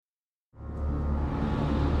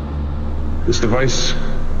This device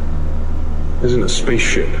isn't a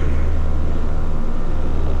spaceship.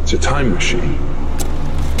 It's a time machine.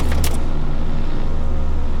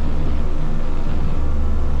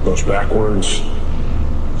 Goes backwards,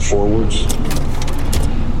 forwards.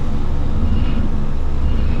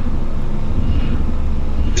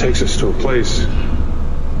 It takes us to a place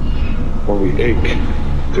where we ache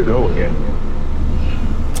to go again.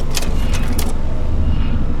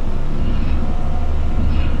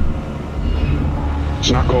 It's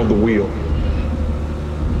not called the wheel.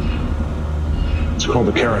 It's called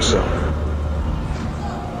the carousel.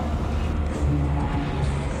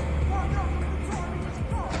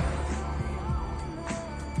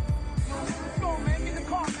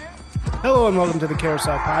 Hello and welcome to the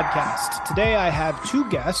Carousel Podcast. Today I have two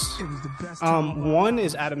guests. One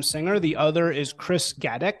is Adam Singer. The other is Chris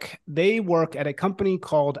Gadek. They work at a company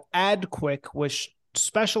called AdQuick, which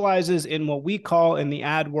specializes in what we call in the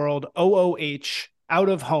ad world OOH, out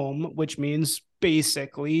of home, which means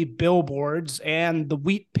basically billboards and the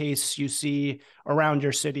wheat pastes you see around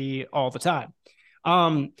your city all the time.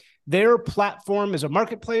 Their platform is a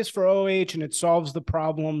marketplace for OOH, and it solves the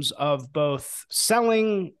problems of both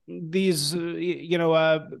selling these,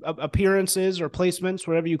 appearances or placements,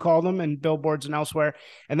 whatever you call them, in billboards and elsewhere,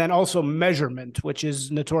 and then also measurement, which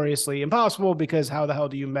is notoriously impossible because how the hell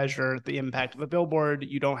do you measure the impact of a billboard?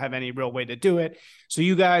 You don't have any real way to do it. So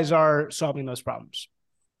you guys are solving those problems.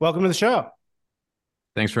 Welcome to the show.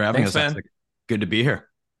 Thanks for having us. Man. Good to be here.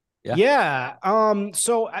 Yeah.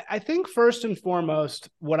 So I think first and foremost,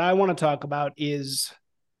 what I want to talk about is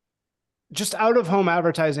just out of home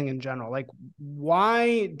advertising in general. Like,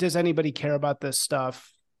 why does anybody care about this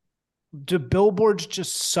stuff? Do billboards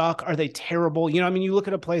just suck? Are they terrible? You look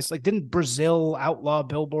at a place like, didn't Brazil outlaw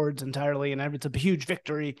billboards entirely? And it's a huge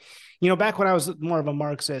victory. Back when I was more of a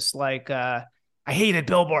Marxist, I hated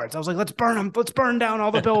billboards. I was like, let's burn them. Let's burn down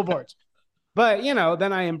all the billboards. But,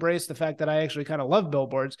 then I embraced the fact that I actually kind of love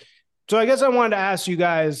billboards. So I guess I wanted to ask you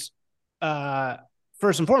guys,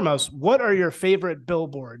 first and foremost, what are your favorite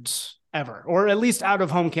billboards ever, or at least out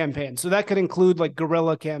of home campaigns? So that could include like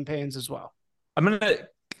guerrilla campaigns as well. I'm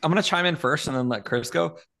gonna chime in first and then let Chris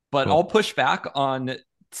go. But cool. I'll push back on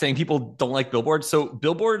saying people don't like billboards. So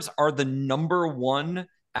billboards are the number one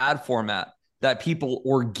ad format that people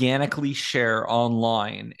organically share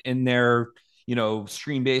online in their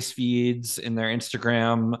stream-based feeds, in their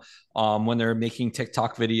Instagram, when they're making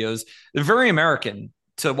TikTok videos. They're very American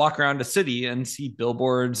to walk around a city and see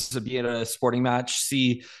billboards, to be at a sporting match,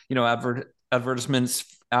 see,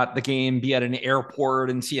 advertisements at the game, be at an airport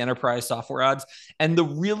and see enterprise software ads. And the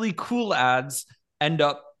really cool ads end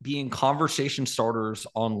up being conversation starters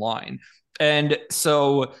online. And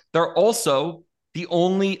so they're also the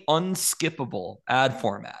only unskippable ad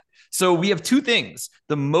format. So we have two things: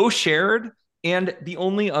 the most shared and the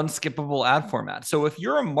only unskippable ad format. So if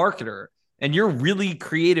you're a marketer and you're really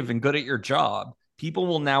creative and good at your job, people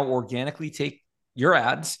will now organically take your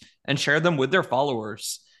ads and share them with their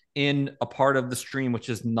followers in a part of the stream, which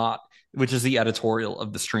is the editorial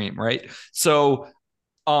of the stream, right? So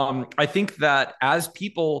I think that as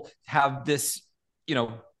people have this,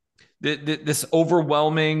 this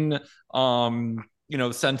overwhelming,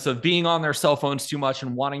 sense of being on their cell phones too much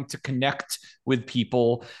and wanting to connect with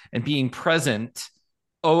people and being present,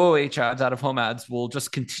 OOH ads, out of home ads, will just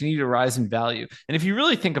continue to rise in value. And if you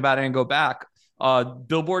really think about it and go back,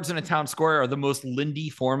 billboards in a town square are the most Lindy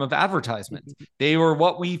form of advertisement. They were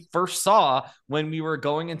what we first saw when we were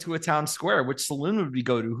going into a town square. Which saloon would we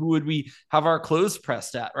go to? Who would we have our clothes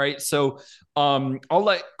pressed at, right? So I'll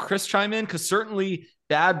let Chris chime in, because certainly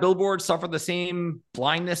the ad billboards suffer the same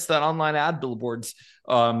blindness that online ad billboards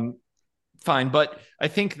find. But I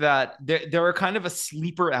think that they're kind of a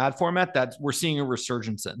sleeper ad format that we're seeing a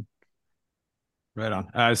resurgence in. Right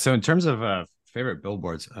on. So in terms of favorite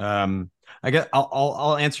billboards, I guess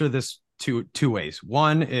I'll answer this two ways.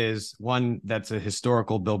 One is one that's a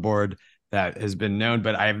historical billboard that has been known,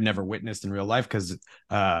 but I have never witnessed in real life because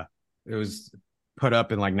it was put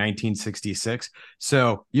up in like 1966.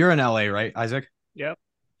 So you're in LA, right, Isaac? Yep.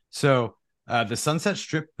 So the Sunset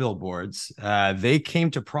Strip billboards, they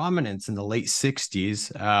came to prominence in the late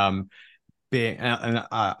 60s. I'm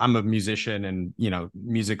a musician and,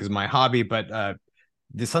 music is my hobby, but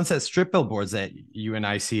the Sunset Strip billboards that you and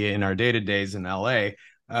I see in our day-to-days in LA,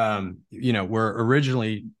 were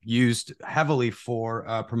originally used heavily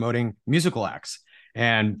for promoting musical acts.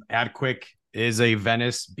 And AdQuick is a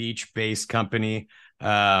Venice Beach-based company,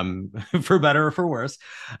 for better or for worse.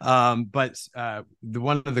 But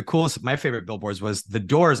one of the coolest, my favorite billboards was the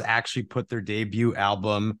Doors actually put their debut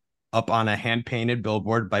album up on a hand-painted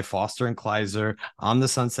billboard by Foster and Kleiser on the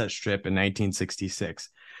Sunset Strip in 1966.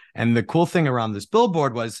 And the cool thing around this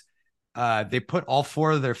billboard was they put all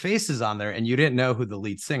four of their faces on there, and you didn't know who the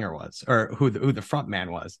lead singer was or who the front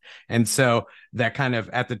man was. And so that kind of,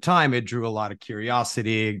 at the time, it drew a lot of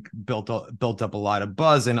curiosity, built up a lot of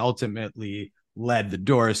buzz, and ultimately led the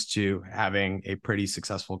Doors to having a pretty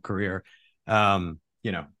successful career,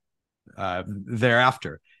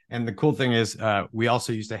 thereafter. And the cool thing is, we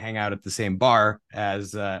also used to hang out at the same bar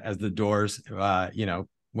as the Doors,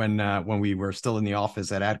 when we were still in the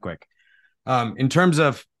office at Adquick. In terms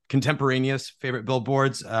of contemporaneous favorite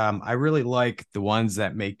billboards, I really like the ones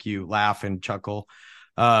that make you laugh and chuckle.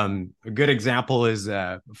 A good example is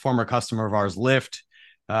a former customer of ours, Lyft.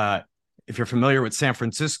 If you're familiar with San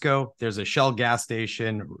Francisco, there's a Shell gas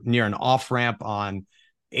station near an off-ramp on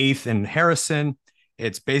 8th and Harrison.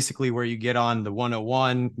 It's basically where you get on the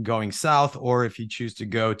 101 going south, or if you choose to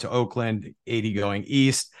go to Oakland, 80 going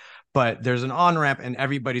east. But there's an on-ramp, and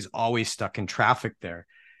everybody's always stuck in traffic there.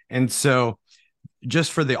 And so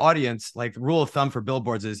just for the audience, like the rule of thumb for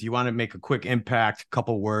billboards is you want to make a quick impact,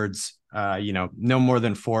 couple words, no more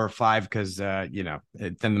than 4 or 5, because then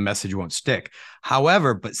the message won't stick.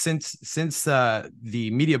 However, but since the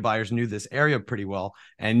media buyers knew this area pretty well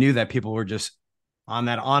and knew that people were just on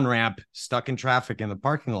that on-ramp stuck in traffic in the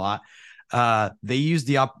parking lot, they used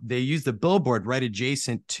the billboard right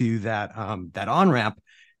adjacent to that on-ramp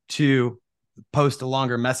to post a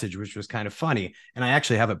longer message, which was kind of funny. And I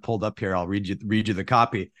actually have it pulled up here. I'll read you the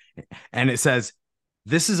copy. And it says,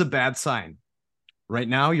 "This is a bad sign. Right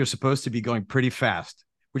now, you're supposed to be going pretty fast,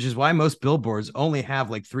 which is why most billboards only have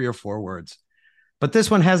like 3 or 4 words. But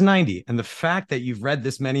this one has 90. And the fact that you've read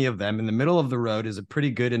this many of them in the middle of the road is a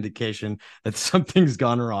pretty good indication that something's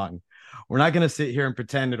gone wrong. We're not going to sit here and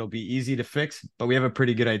pretend it'll be easy to fix, but we have a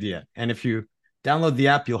pretty good idea. And if you download the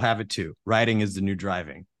app, you'll have it too. Riding is the new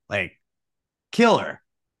driving." Like, killer,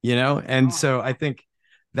 And so I think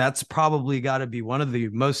that's probably got to be one of the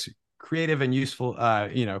most creative and useful,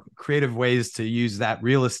 creative ways to use that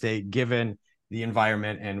real estate given the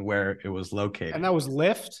environment and where it was located. And that was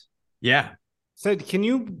Lyft? Yeah. So can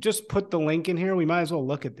you just put the link in here? We might as well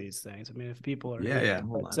look at these things. I mean, if people are yeah.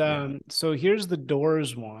 So here's the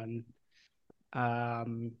Doors one.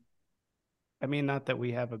 Not that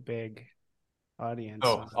we have a big audience.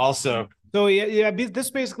 Oh, also. So yeah, this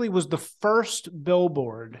basically was the first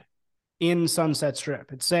billboard in Sunset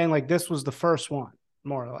Strip. It's saying like this was the first one,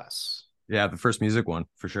 more or less. Yeah, the first music one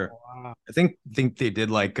for sure. Wow. I think they did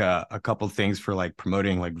like a couple things for like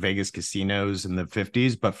promoting like Vegas casinos in the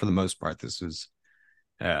 50s, but for the most part, this was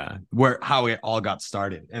how it all got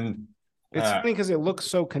started. And it's funny because it looks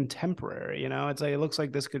so contemporary, It's like it looks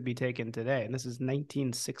like this could be taken today, and this is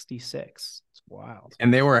 1966. It's wild.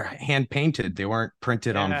 And they were hand painted; they weren't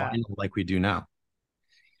printed on vinyl like we do now.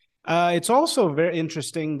 It's also very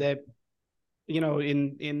interesting that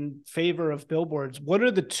in favor of billboards, what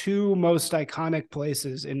are the 2 most iconic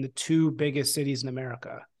places in the 2 biggest cities in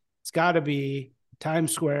America? It's got to be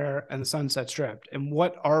Times Square and the Sunset Strip. And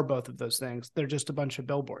what are both of those things? They're just a bunch of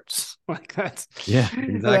billboards. Like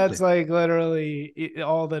exactly. That's like literally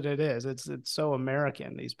all that it is. It's so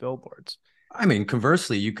American, these billboards. I mean,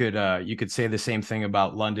 conversely, you could say the same thing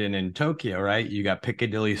about London and Tokyo, right? You got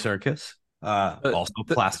Piccadilly Circus, also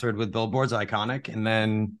plastered with billboards, iconic, and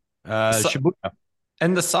then Shibuya.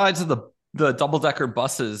 And the sides of the double-decker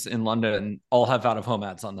buses in London all have out-of-home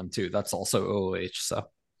ads on them too. That's also OOH. So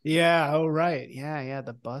yeah. Oh, right. Yeah.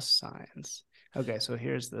 The bus signs. Okay. So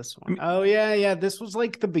here's this one. Oh, yeah. This was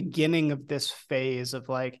like the beginning of this phase of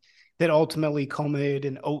like that ultimately culminated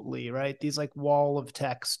in Oatly, right? These like wall of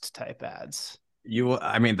text type ads.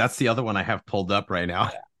 That's the other one I have pulled up right now.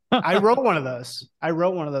 I wrote one of those.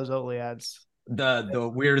 Oatly ads.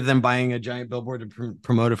 The weirder than buying a giant billboard to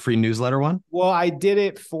promote a free newsletter one? Well, I did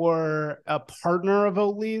it for a partner of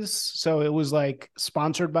Oatly's. So it was like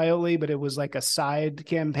sponsored by Oatly, but it was like a side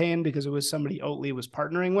campaign because it was somebody Oatly was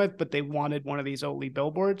partnering with, but they wanted one of these Oatly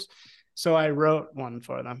billboards. So I wrote one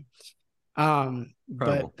for them.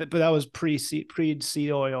 But that was pre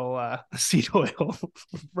seed oil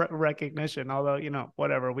recognition. Although,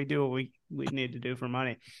 whatever, we do what we need to do for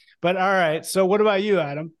money. But all right. So what about you,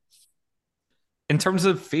 Adam? In terms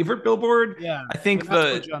of favorite billboard, yeah, I think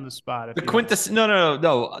put you on the spot. The quintessence.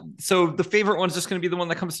 No. So the favorite one is just going to be the one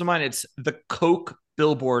that comes to mind. It's the Coke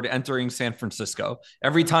billboard entering San Francisco.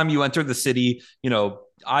 Every time you enter the city,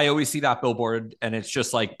 I always see that billboard, and it's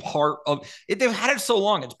just like part of it. They've had it so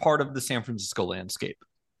long; it's part of the San Francisco landscape.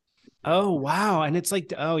 Oh, wow. And it's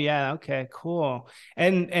like, oh yeah, okay, cool.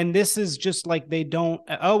 And this is just like they don't.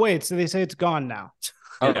 Oh wait, so they say it's gone now.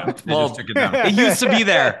 Oh, Yeah, they well, just took it down. it used to be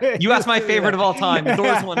there. You asked my favorite of all time. The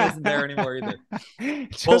Doors one isn't there anymore either.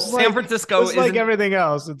 Well, San Francisco just like isn't everything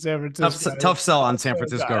else in San Francisco. Tough sell on San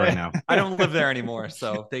Francisco right now. I don't live there anymore,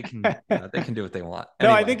 so they can they can do what they want. No,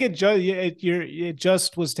 Anyway. I think it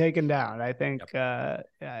just was taken down. I think a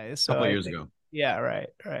so couple of years ago. Yeah, right.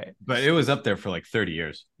 But it was up there for like 30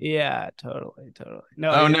 years. Yeah, totally.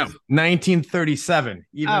 No. Oh no, 1937.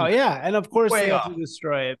 Even yeah, and of course they have off. to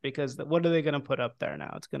destroy it because what are they going to put up there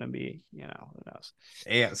now? It's going to be, who knows?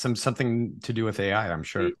 Yeah, something to do with AI, I'm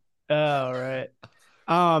sure. Oh, right.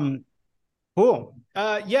 Cool.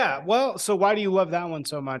 Yeah. Well, so why do you love that one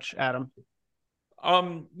so much, Adam?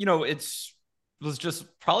 It was just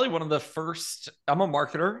probably one of the first. I'm a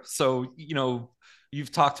marketer, so you've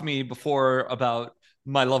talked to me before about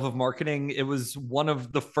my love of marketing. It was one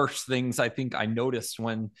of the first things I think I noticed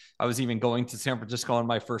when I was even going to San Francisco on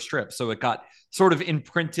my first trip. So it got sort of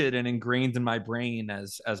imprinted and ingrained in my brain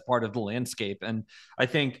as part of the landscape. And I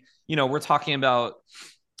think, we're talking about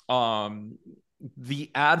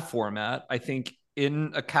the ad format. I think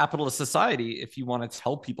in a capitalist society, if you want to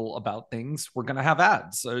tell people about things, we're going to have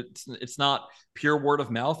ads. So it's not pure word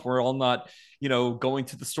of mouth. We're all not, going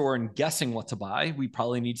to the store and guessing what to buy. We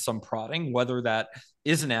probably need some prodding, whether that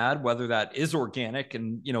is an ad, whether that is organic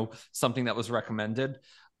and, something that was recommended.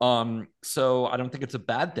 So I don't think it's a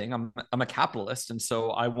bad thing. I'm a capitalist. And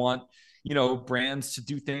so I want, brands to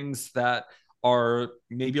do things that are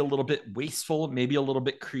maybe a little bit wasteful, maybe a little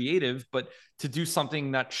bit creative, but to do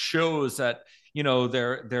something that shows that,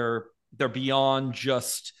 they're beyond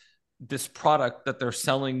just this product that they're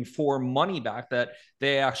selling for money back, that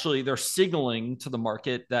they're signaling to the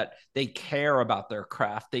market that they care about their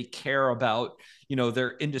craft. They care about,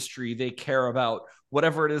 their industry. They care about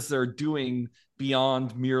whatever it is they're doing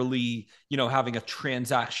beyond merely, having a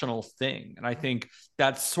transactional thing. And I think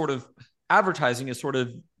that's sort of advertising is sort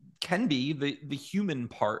of can be the human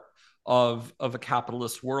part of a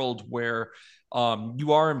capitalist world where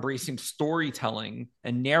you are embracing storytelling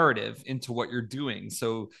and narrative into what you're doing.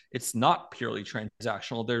 So it's not purely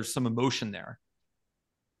transactional. There's some emotion there.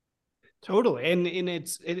 Totally. And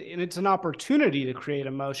it's an opportunity to create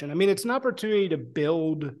emotion. I mean, it's an opportunity to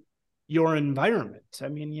build your environment. I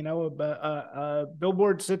mean, a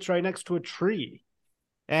billboard sits right next to a tree.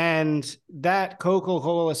 And that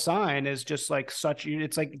Coca-Cola sign is just like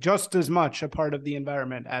it's like just as much a part of the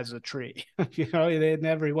environment as a tree, in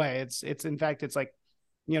every way. It's in fact, it's like,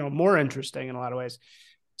 more interesting in a lot of ways.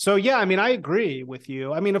 So, yeah, I mean, I agree with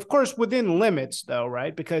you. I mean, of course, within limits, though,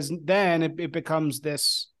 right? Because then it becomes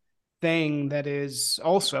this thing that is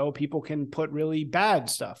also people can put really bad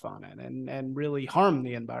stuff on it and really harm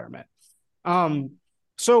the environment.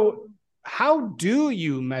 So how do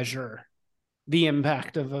you measure the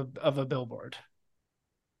impact of a billboard?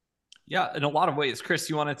 Yeah, in a lot of ways. Chris,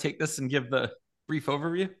 you want to take this and give the brief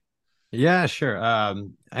overview? Yeah, sure.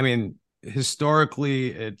 I mean,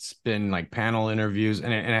 historically, it's been like panel interviews,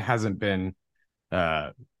 and it hasn't been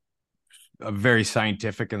very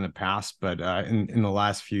scientific in the past, but in the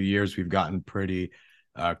last few years, we've gotten pretty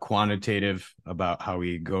quantitative about how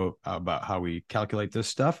we calculate this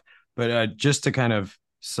stuff. But just to kind of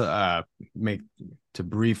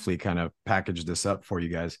briefly kind of package this up for you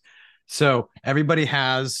guys. So everybody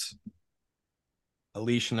has a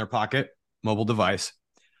leash in their pocket, mobile device.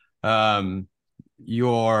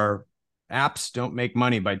 Your apps don't make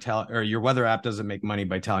money or your weather app doesn't make money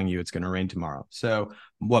by telling you it's going to rain tomorrow. So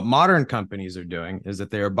what modern companies are doing is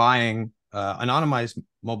that they are buying anonymized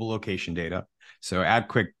mobile location data. So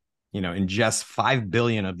AdQuick, ingests 5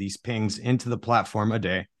 billion of these pings into the platform a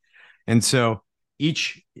day. And so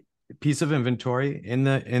each piece of inventory in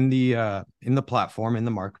the platform, in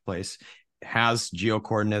the marketplace, has geo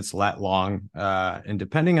coordinates, lat long, and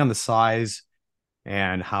depending on the size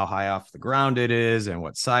and how high off the ground it is and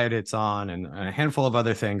what side it's on and a handful of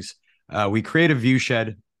other things, we create a view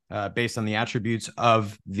shed based on the attributes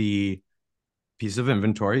of the piece of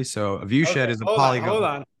inventory. So a view shed is a polygon. Hold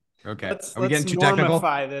on. Okay. Are we getting too technical?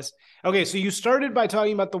 This. Okay, so you started by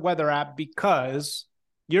talking about the weather app because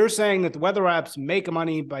you're saying that the weather apps make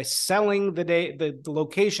money by selling the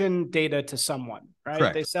location data to someone, right?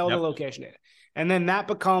 Correct. They sell the location data. And then that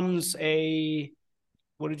becomes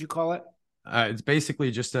what did you call it? It's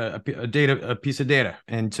basically just a piece of data.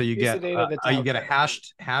 And so you get a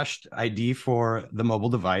hashed ID for the mobile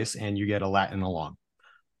device, and you get a lat and a long.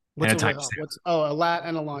 A lat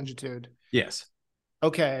and a longitude. Yes.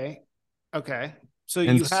 Okay. So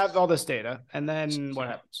you have all this data, and then what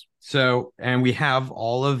happens? So, and we have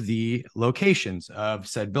all of the locations of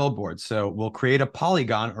said billboards. So we'll create a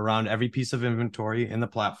polygon around every piece of inventory in the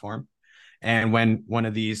platform. And when one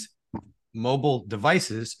of these mobile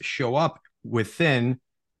devices show up within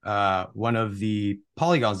one of the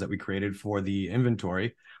polygons that we created for the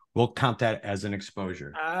inventory, we'll count that as an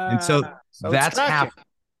exposure. And so that's half.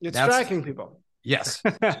 It's tracking people. Yes.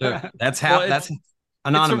 So that's Well, that's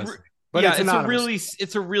anonymous. But yeah, it's anonymous.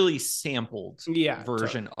 it's a really sampled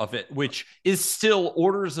version of it, which is still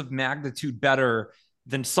orders of magnitude better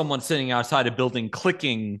than someone sitting outside a building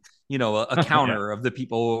clicking, a counter of the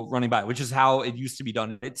people running by, which is how it used to be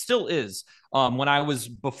done. It still is. When I was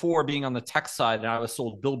before being on the tech side and I was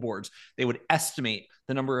sold billboards, they would estimate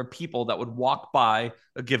the number of people that would walk by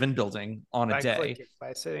a given building on a day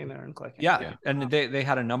by sitting there and clicking. Yeah. And they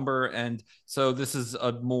had a number. And so this is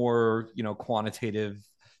a more, quantitative,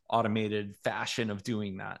 automated fashion of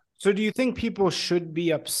doing that. So do you think people should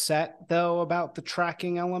be upset though about the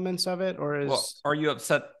tracking elements of it, or are you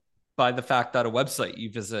upset by the fact that a website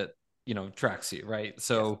you visit, tracks you, right?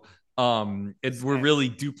 So we're really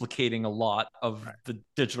duplicating a lot of the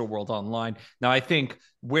digital world online. Now, I think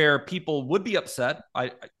where people would be upset,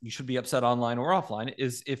 you should be upset online or offline,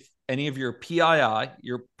 is if any of your PII,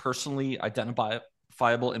 your personally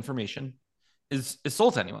identifiable information, is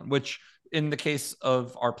sold to anyone, which in the case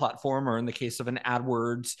of our platform or in the case of an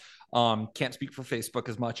AdWords, can't speak for Facebook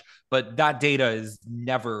as much, but that data is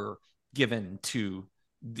never given to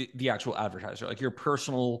the actual advertiser. Like your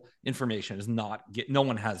personal information is no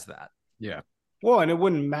one has that. Yeah. Well, and it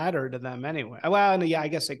wouldn't matter to them anyway. Well, yeah, I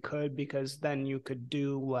guess it could, because then you could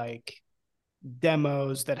do like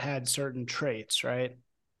demos that had certain traits, right?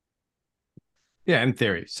 Yeah, in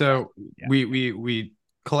theory. So we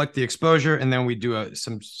collect the exposure, and then we do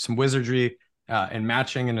some wizardry and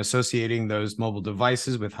matching and associating those mobile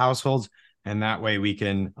devices with households. And that way we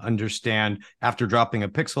can understand, after dropping a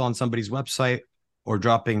pixel on somebody's website or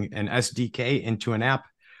dropping an SDK into an app,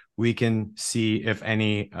 we can see if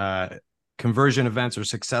any conversion events or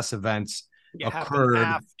success events occurred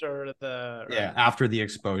after the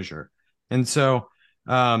exposure. And so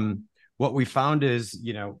what we found is,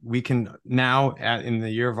 we can now, in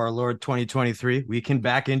the year of our Lord 2023, we can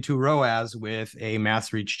back into ROAS with a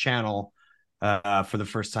mass reach channel for the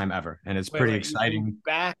first time ever. And it's pretty exciting.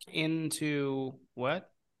 Back into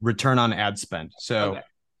what? Return on ad spend. So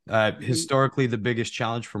historically, the biggest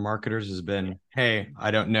challenge for marketers has been, hey,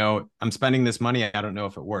 I don't know, I'm spending this money, I don't know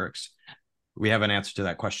if it works. We have an answer to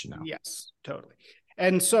that question now. Yes, totally.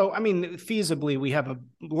 And so, I mean, feasibly, we have a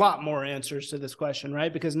lot more answers to this question,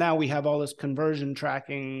 right? Because now we have all this conversion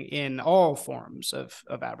tracking in all forms of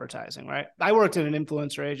advertising, right? I worked in an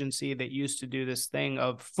influencer agency that used to do this thing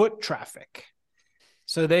of foot traffic.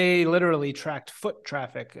 So they literally tracked foot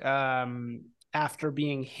traffic after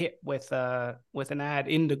being hit with an ad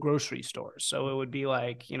into grocery stores. So it would be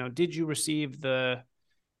like, did you receive the,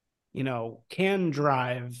 Can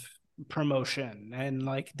Drive promotion, and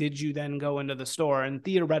like, did you then go into the store? And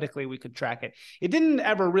theoretically we could track it. It didn't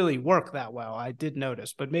ever really work that well, I did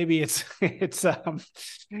notice, but maybe it's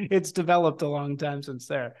developed a long time since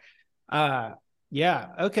there.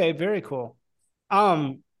 Okay, very cool.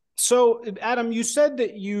 So Adam, you said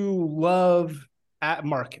that you love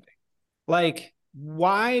marketing. Like,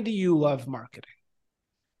 why do you love marketing?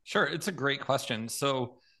 Sure, it's a great question.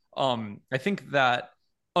 So I think that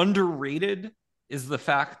underrated is the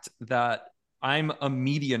fact that I'm a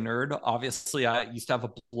media nerd. Obviously, I used to have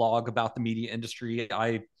a blog about the media industry.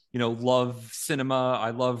 I, love cinema. I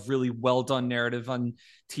love really well done narrative on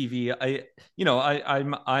TV.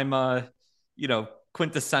 I'm a,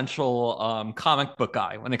 quintessential comic book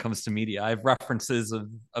guy when it comes to media. I have references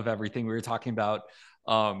of everything. We were talking about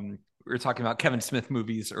Kevin Smith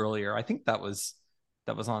movies earlier. I think that was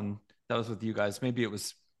with you guys. Maybe it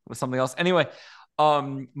was something else. Anyway,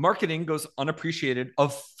 marketing goes unappreciated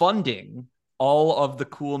of funding all of the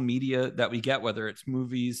cool media that we get, whether it's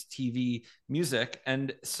movies, TV, music.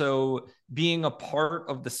 And so being a part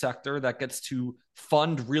of the sector that gets to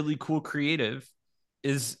fund really cool creative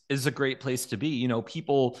is a great place to be.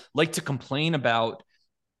 People like to complain about,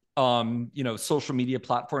 social media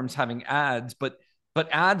platforms having ads, but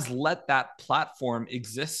ads let that platform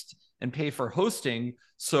exist and pay for hosting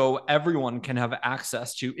so everyone can have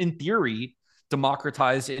access to, in theory,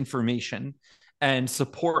 democratize information and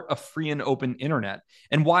support a free and open internet.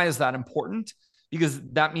 And why is that important? Because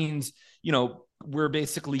that means, we're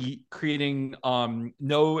basically creating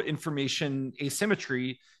no information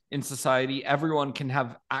asymmetry in society. Everyone can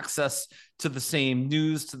have access to the same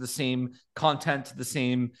news, to the same content, to the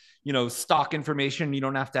same, stock information. You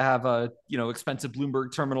don't have to have a, expensive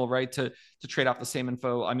Bloomberg terminal, right, to trade off the same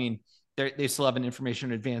info. I mean, they still have an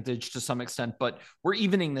information advantage to some extent, but we're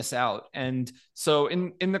evening this out. And so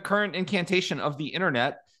in the current incantation of the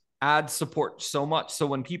internet, ad support so much. So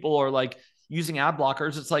when people are like using ad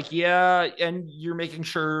blockers, it's like, yeah, and you're making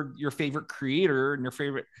sure your favorite creator and your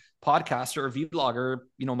favorite podcaster or vlogger,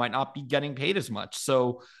 might not be getting paid as much.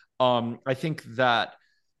 So I think that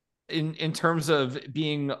in terms of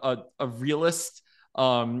being a realist,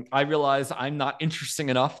 I realize I'm not interesting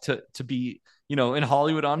enough to be, in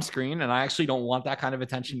Hollywood on screen. And I actually don't want that kind of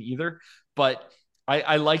attention either. But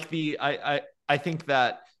I think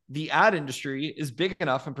that the ad industry is big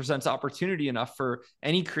enough and presents opportunity enough for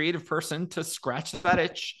any creative person to scratch that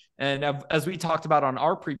itch. And as we talked about on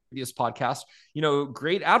our previous podcast,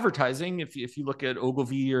 great advertising, if you look at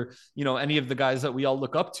Ogilvy or, any of the guys that we all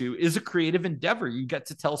look up to, is a creative endeavor. You get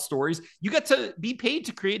to tell stories. You get to be paid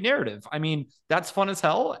to create narrative. I mean, that's fun as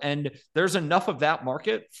hell. And there's enough of that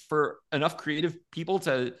market for enough creative people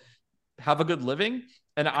to have a good living.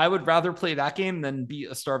 And I would rather play that game than be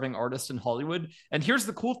a starving artist in Hollywood. And here's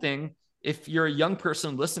the cool thing. If you're a young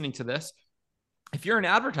person listening to this, if you're in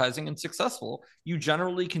advertising and successful, you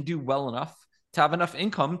generally can do well enough to have enough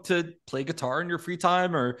income to play guitar in your free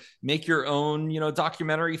time or make your own,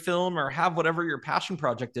 documentary film or have whatever your passion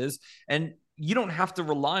project is. And you don't have to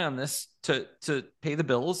rely on this to pay the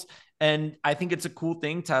bills. And I think it's a cool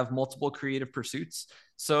thing to have multiple creative pursuits.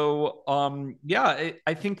 So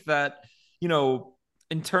I think that,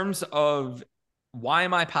 in terms of why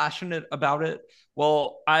am I passionate about it?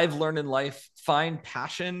 Well, I've learned in life, find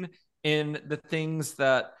passion in the things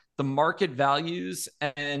that the market values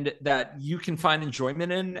and that you can find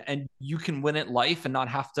enjoyment in, and you can win at life and not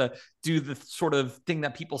have to do the sort of thing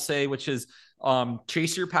that people say, which is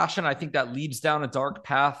chase your passion. I think that leads down a dark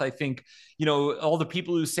path. I think, all the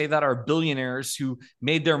people who say that are billionaires who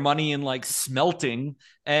made their money in like smelting.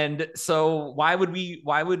 And so why would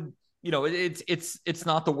it's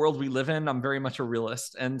not the world we live in. I'm very much a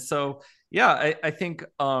realist. And so, yeah, I think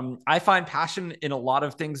I find passion in a lot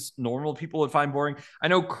of things normal people would find boring. I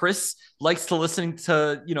know Chris likes to listen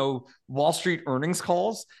to, Wall Street earnings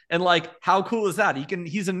calls, and like, how cool is that?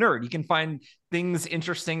 He's a nerd. He can find things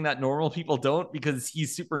interesting that normal people don't because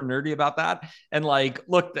he's super nerdy about that. And like,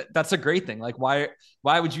 look, that's a great thing. Like, why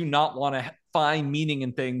would you not want to find meaning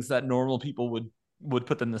in things that normal people would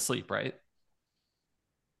put them to sleep, right?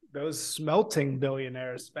 Those smelting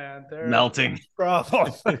billionaires, man, they're melting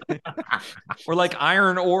problem. Or like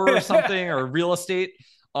iron ore or something, or real estate.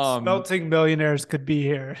 Smelting millionaires could be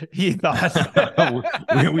here. He thought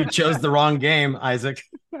we chose the wrong game, Isaac.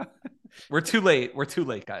 We're too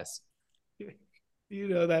late, guys. You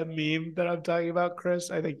know that meme that I'm talking about,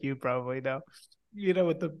 Chris? I think you probably know.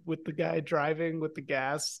 With the guy driving with the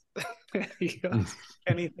gas. He goes,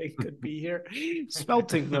 anything could be here.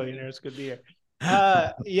 Smelting millionaires could be here.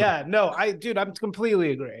 I'm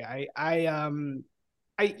completely agree.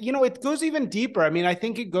 It goes even deeper. I mean, I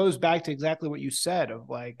think it goes back to exactly what you said of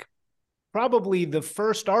like, probably the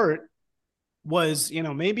first art was,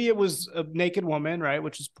 maybe it was a naked woman, right?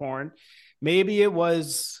 Which is porn. Maybe it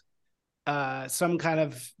was some kind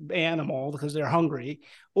of animal because they're hungry,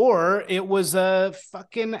 or it was a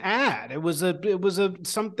fucking ad. It was a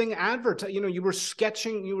something advertised. You were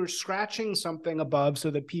scratching something above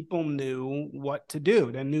so that people knew what to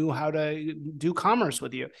do. They knew how to do commerce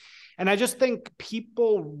with you. And I just think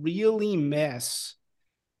people really miss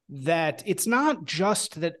that it's not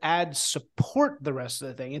just that ads support the rest of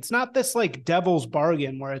the thing. It's not this like devil's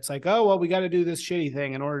bargain where it's like, oh, well, we got to do this shitty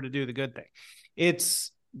thing in order to do the good thing.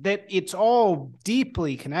 It's that it's all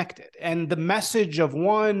deeply connected, and the message of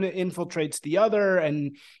one infiltrates the other.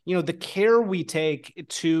 And, the care we take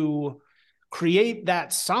to create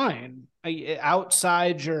that sign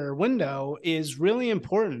outside your window is really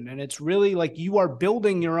important. And it's really like you are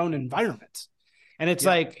building your own environment. And it's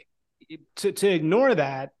like to ignore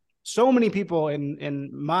that. So many people in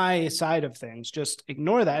my side of things just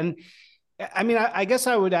ignore that. And I mean, I guess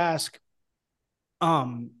I would ask,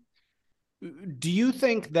 do you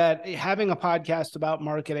think that having a podcast about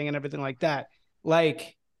marketing and everything like that,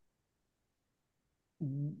 like,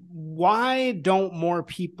 why don't more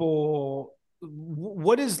people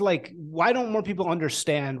understand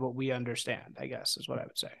what we understand, I guess is what I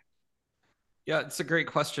would say. Yeah, it's a great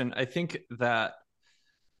question. I think that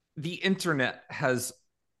the internet has,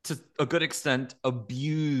 to a good extent,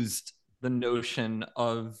 abused the notion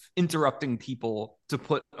of interrupting people to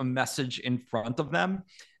put a message in front of them.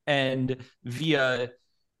 And via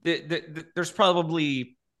there's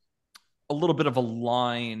probably a little bit of a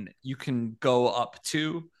line you can go up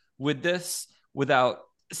to with this without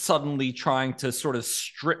suddenly trying to sort of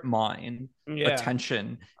strip mine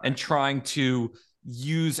attention and trying to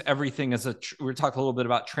use everything as we're talking a little bit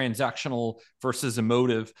about transactional versus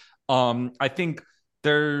emotive. I think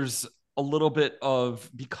there's a little bit of,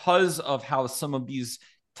 because of how some of these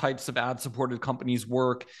types of ad supported companies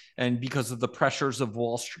work and because of the pressures of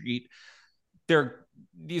Wall Street,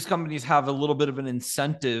 these companies have a little bit of an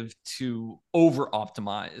incentive to over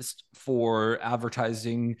optimize for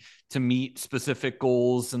advertising to meet specific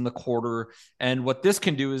goals in the quarter. And what this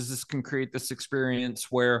can do is this can create this experience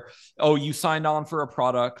where, oh, you signed on for a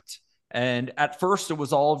product, and at first it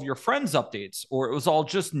was all of your friends' updates, or it was all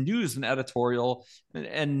just news and editorial.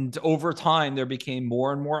 And over time, there became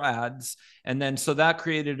more and more ads. And then so that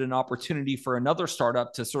created an opportunity for another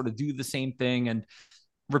startup to sort of do the same thing and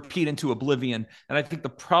repeat into oblivion. And I think the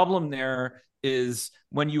problem there is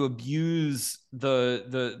when you abuse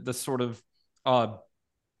the sort of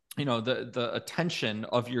the attention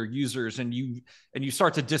of your users, and you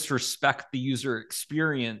start to disrespect the user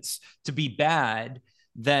experience to be bad,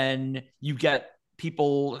 then you get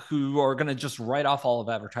people who are going to just write off all of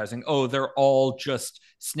advertising. Oh, they're all just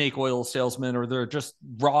snake oil salesmen, or they're just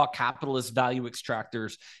raw capitalist value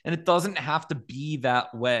extractors. And it doesn't have to be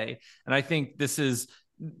that way. And I think there's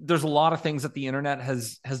a lot of things that the internet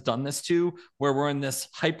has done this to, where we're in this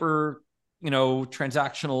hyper,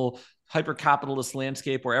 transactional, hyper capitalist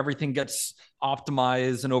landscape where everything gets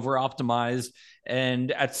optimized and over optimized.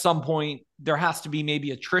 And at some point there has to be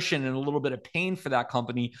maybe attrition and a little bit of pain for that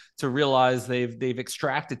company to realize they've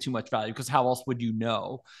extracted too much value, because how else would you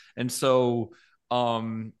know? And so,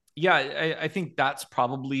 I think that's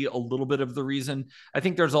probably a little bit of the reason. I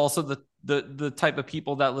think there's also the type of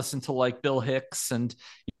people that listen to like Bill Hicks, and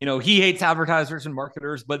he hates advertisers and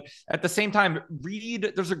marketers, but at the same time,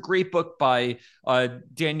 there's a great book by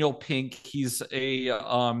Daniel Pink. He's a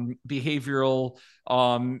behavioral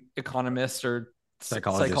economist or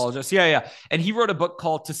psychologist. Yeah. And he wrote a book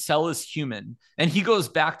called To Sell is Human. And he goes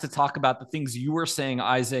back to talk about the things you were saying,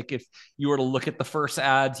 Isaac. If you were to look at the first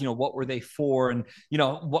ads, what were they for? And,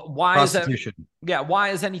 why is that? Yeah. Why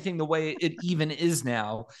is anything the way it even is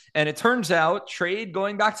now? And it turns out trade,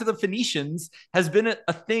 going back to the Phoenicians, has been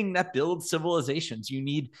a thing that builds civilizations. You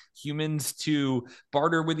need humans to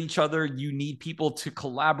barter with each other. You need people to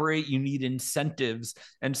collaborate. You need incentives.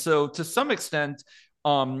 And so to some extent,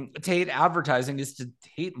 to hate advertising is to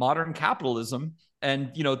hate modern capitalism,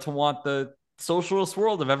 and to want the socialist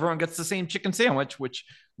world of everyone gets the same chicken sandwich, which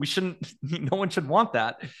we shouldn't, no one should want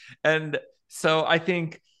that. And so I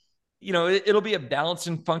think it'll be a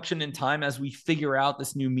balancing function in time as we figure out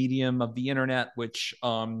this new medium of the internet, which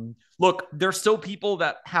look, there's still people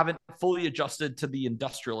that haven't fully adjusted to the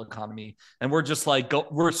industrial economy, and we're just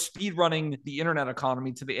we're speed running the internet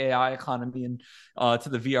economy to the AI economy and to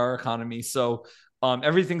the VR economy. So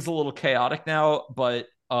everything's a little chaotic now, but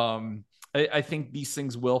I think these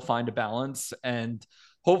things will find a balance, and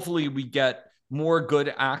hopefully we get more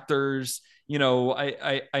good actors.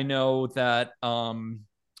 I know that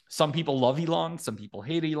some people love Elon, some people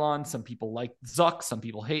hate Elon, some people like Zuck, some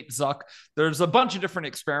people hate Zuck. There's a bunch of different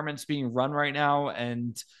experiments being run right now,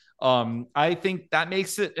 and I think that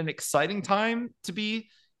makes it an exciting time to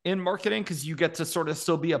be in marketing, because you get to sort of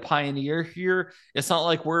still be a pioneer here. It's not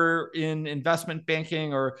like we're in investment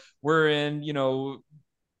banking, or we're in,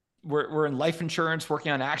 we're in life insurance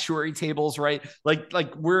working on actuary tables, right?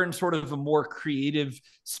 Like we're in sort of a more creative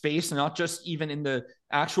space, not just even in the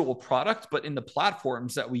actual product, but in the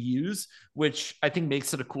platforms that we use, which I think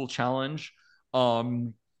makes it a cool challenge.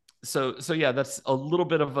 So yeah, that's a little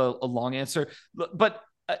bit of a long answer, but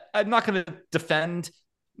I'm not going to defend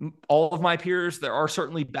all of my peers. There are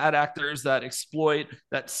certainly bad actors that exploit,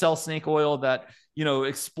 that sell snake oil, that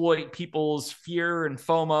exploit people's fear and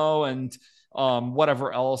FOMO and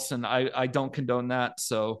whatever else, and I don't condone that.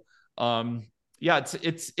 So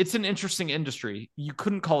it's an interesting industry. You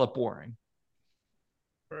couldn't call it boring.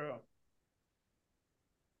 Bro.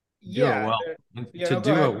 Yeah, to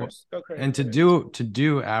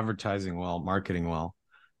do advertising well, marketing well,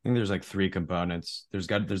 I think there's like three components. There's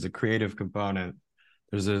a creative component.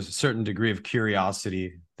 There's a certain degree of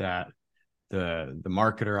curiosity that the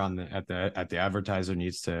marketer at the advertiser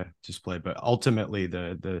needs to display. But ultimately,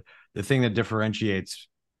 the thing that differentiates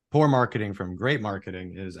poor marketing from great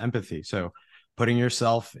marketing is empathy. So putting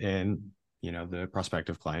yourself in the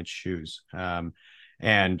prospective client's shoes,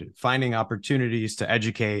 and finding opportunities to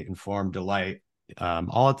educate, inform, delight,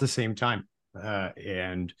 all at the same time.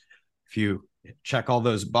 And if you check all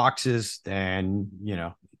those boxes, then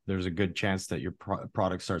there's a good chance that your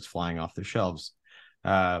product starts flying off the shelves.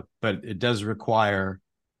 But it does require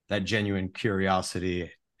that genuine curiosity.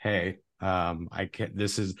 Hey,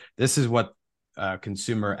 this is what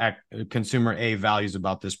consumer A values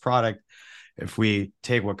about this product. If we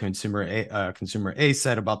take what consumer A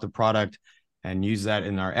said about the product and use that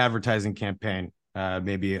in our advertising campaign,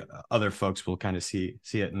 maybe other folks will kind of see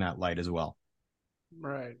it in that light as well.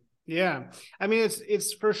 Right. Yeah. I mean,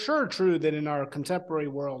 it's for sure true that in our contemporary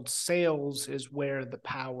world, sales is where the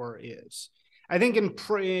power is. I think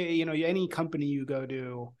any company you go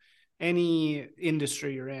to, any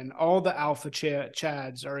industry you're in, all the alpha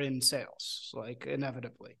chads are in sales, like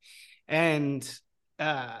inevitably. And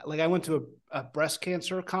like I went to a breast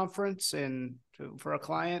cancer conference for a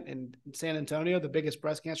client in San Antonio, the biggest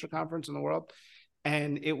breast cancer conference in the world.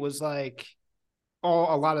 And it was like a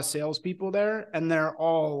lot of salespeople there, and they're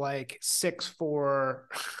all like 6'4",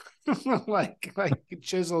 like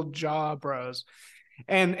chiseled jaw bros,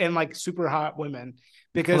 and like super hot women,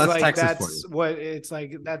 because well, like that's what it's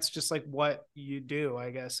like. That's just like what you do,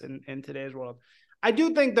 I guess, in today's world. I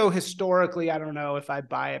do think, though, historically, I don't know if I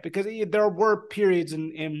buy it, because there were periods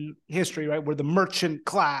in history, right, where the merchant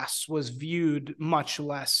class was viewed much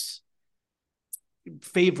less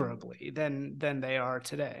favorably than they are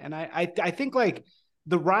today. And I think like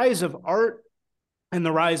the rise of art and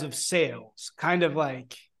the rise of sales kind of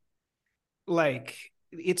like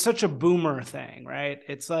it's such a boomer thing, right?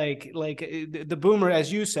 It's like the boomer,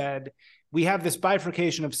 as you said, we have this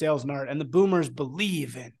bifurcation of sales and art, and the boomers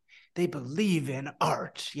believe in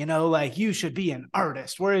art, like you should be an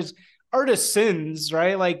artist. Whereas artisans,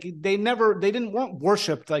 right? Like they weren't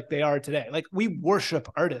worshipped like they are today. Like we worship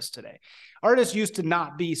artists today. Artists used to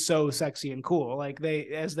not be so sexy and cool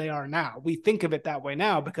as they are now. We think of it that way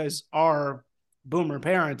now because our boomer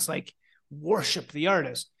parents like worship the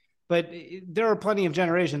artist. But there are plenty of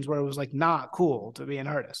generations where it was like not cool to be an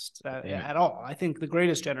artist at all. I think the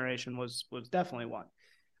greatest generation was definitely one.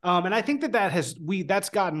 And I think that's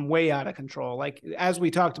gotten way out of control. Like, as we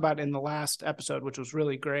talked about in the last episode, which was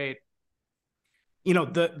really great,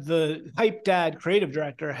 the hype dad creative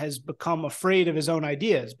director has become afraid of his own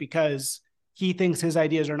ideas because he thinks his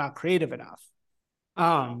ideas are not creative enough.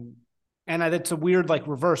 And it's a weird like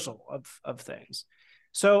reversal of things.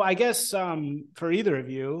 So I guess for either of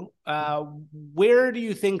you, where do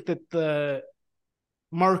you think that the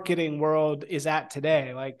marketing world is at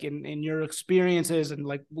today? Like in your experiences, and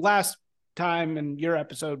like last time in your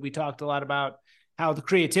episode, we talked a lot about how the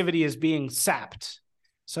creativity is being sapped.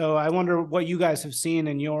 So I wonder what you guys have seen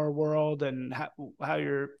in your world and how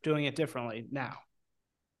you're doing it differently now.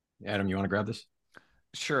 Adam, you want to grab this?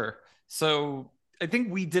 Sure. So I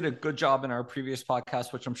think we did a good job in our previous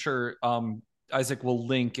podcast, which I'm sure Isaac will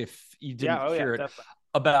link if you didn't hear it, definitely.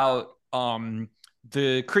 About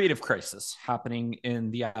the creative crisis happening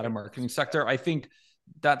in the ad and marketing sector. I think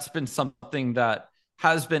that's been something that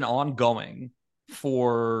has been ongoing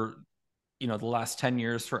for the last 10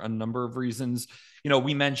 years for a number of reasons.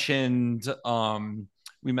 We mentioned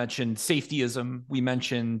safetyism. We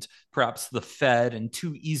mentioned perhaps the Fed and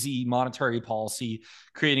too easy monetary policy,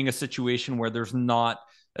 creating a situation where there's not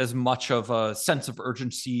as much of a sense of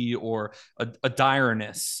urgency or a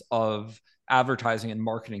direness of advertising and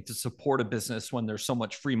marketing to support a business when there's so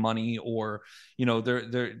much free money, or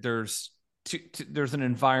there's an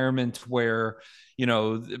environment where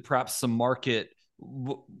perhaps the market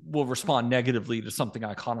will respond negatively to something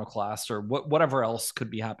iconoclast or whatever else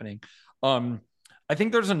could be happening. I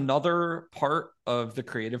think there's another part of the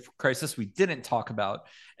creative crisis we didn't talk about,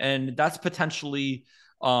 and that's potentially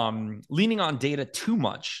leaning on data too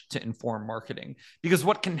much to inform marketing. Because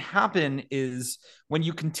what can happen is when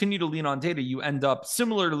you continue to lean on data, you end up,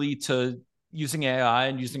 similarly to using AI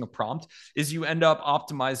and using a prompt, is you end up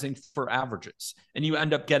optimizing for averages, and you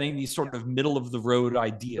end up getting these sort of middle of the road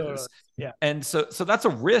ideas. And so that's a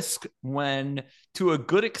risk when, to a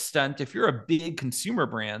good extent, if you're a big consumer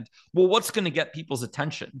brand, well, what's going to get people's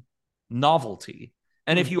attention? Novelty.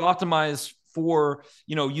 And if you optimize for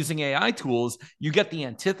using AI tools, you get the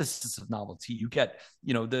antithesis of novelty. You get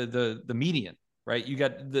the median, right? You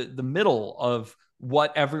get the middle of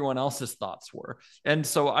what everyone else's thoughts were. And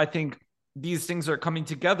so I think these things are coming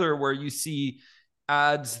together where you see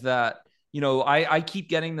ads that I keep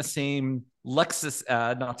getting the same Lexus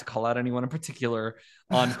ad, not to call out anyone in particular,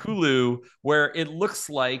 on Hulu, where it looks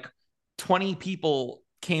like 20 people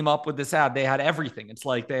came up with this ad. They had everything. It's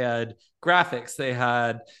like they had graphics, they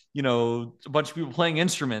had a bunch of people playing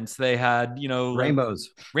instruments, they had rainbows.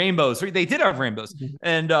 They did have rainbows.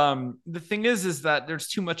 And the thing is that there's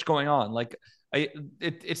too much going on. Like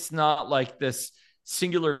it's not like this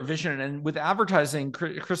singular vision. And with advertising,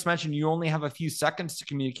 Chris mentioned, you only have a few seconds to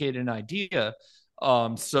communicate an idea.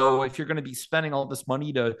 So if you're going to be spending all this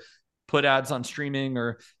money to put ads on streaming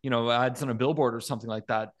or, ads on a billboard or something like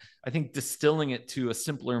that. I think distilling it to a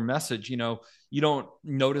simpler message, you don't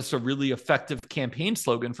notice a really effective campaign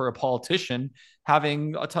slogan for a politician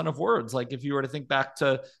having a ton of words. Like if you were to think back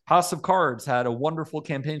to House of Cards had a wonderful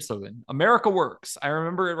campaign slogan, America Works. I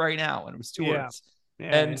remember it right now. And it was 2 words.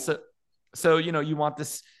 Yeah, and so, you want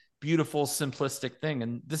this beautiful, simplistic thing.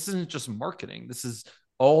 And this isn't just marketing. This is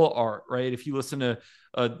all art, right? If you listen to,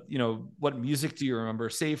 what music do you remember?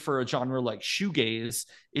 Say for a genre like shoegaze,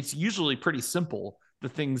 it's usually pretty simple. The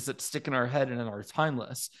things that stick in our head and are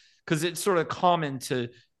timeless, because it's sort of common to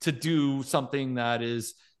do something that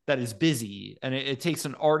is busy, and it takes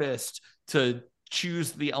an artist to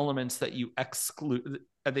choose the elements that you exclude,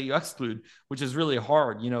 which is really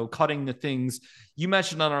hard. Cutting the things you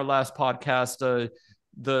mentioned on our last podcast,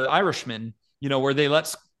 the Irishman, where they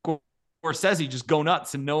let Scorsese just go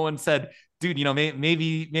nuts, and no one said, dude, maybe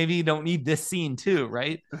you don't need this scene too,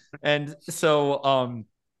 right? And so,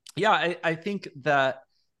 I think that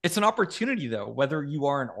it's an opportunity, though, whether you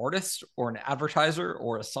are an artist or an advertiser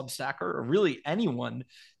or a Substacker or really anyone,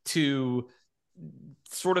 to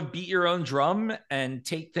sort of beat your own drum and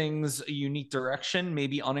take things a unique direction,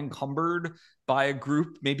 maybe unencumbered by a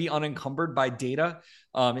group, maybe unencumbered by data.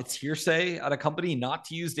 It's hearsay at a company not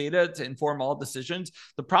to use data to inform all decisions.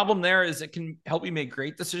 The problem there is it can help you make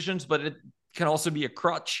great decisions, but it can also be a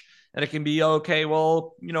crutch. And it can be, okay,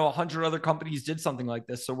 well, 100 other companies did something like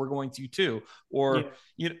this, so we're going to too. Or,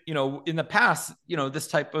 in the past, this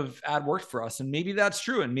type of ad worked for us, and maybe that's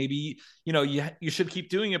true. And maybe, you should keep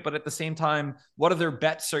doing it. But at the same time, what other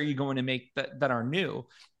bets are you going to make that are new?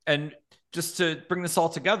 And just to bring this all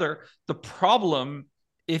together, the problem,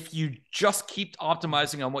 if you just keep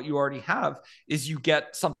optimizing on what you already have, is you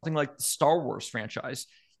get something like the Star Wars franchise.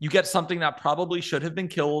 You get something that probably should have been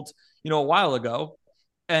killed, a while ago.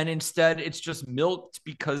 And instead it's just milked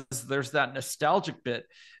because there's that nostalgic bit.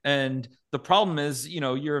 And the problem is,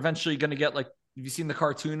 you're eventually going to get, like, have you seen the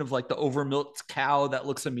cartoon of like the over milked cow that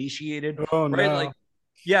looks emaciated? Oh, right. No. Like,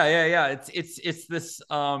 yeah. It's this,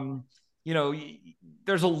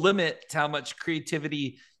 there's a limit to how much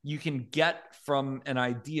creativity you can get from an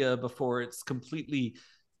idea before it's completely,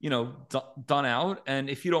 done out. And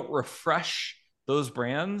if you don't refresh those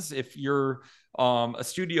brands, if you're a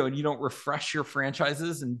studio and you don't refresh your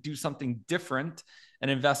franchises and do something different and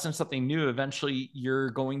invest in something new, eventually you're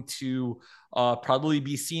going to probably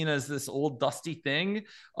be seen as this old dusty thing.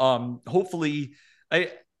 Hopefully, I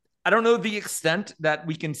don't know the extent that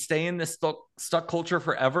we can stay in this stuck culture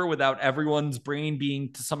forever without everyone's brain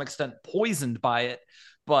being to some extent poisoned by it,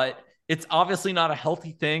 but it's obviously not a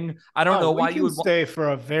healthy thing. I don't know why you would stay for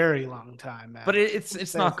a very long time, man. But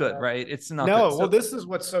it's not good, right? It's not good. No, well, this is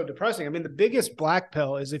what's so depressing. I mean, the biggest black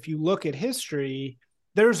pill is if you look at history,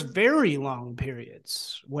 there's very long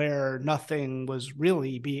periods where nothing was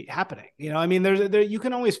really happening. I mean, you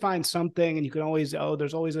can always find something, and you can always,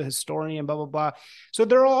 there's always a historian, blah, blah, blah. So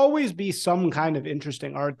there'll always be some kind of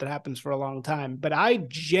interesting art that happens for a long time. But I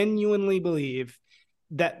genuinely believe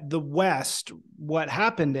that the West, what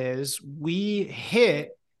happened is we hit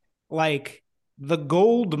like the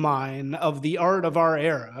gold mine of the art of our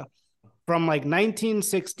era from like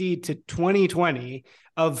 1960 to 2020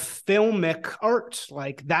 of filmic art.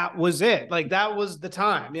 Like that was it. Like that was the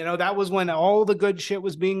time, that was when all the good shit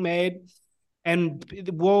was being made. And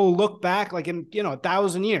we'll look back like in,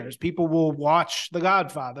 1,000 years, people will watch The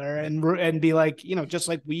Godfather and be like, just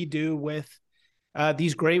like we do with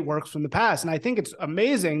these great works from the past. And I think it's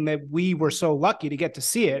amazing that we were so lucky to get to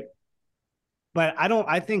see it. But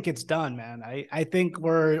I think it's done, man. I think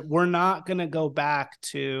we're not going to go back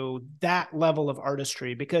to that level of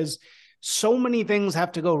artistry because so many things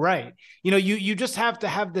have to go right. You just have to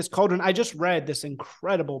have this cauldron. I just read this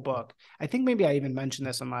incredible book. I think maybe I even mentioned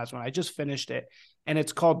this in the last one. I just finished it, and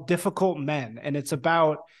it's called Difficult Men. And it's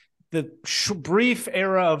about the brief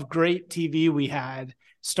era of great TV we had,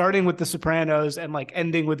 starting with The Sopranos and like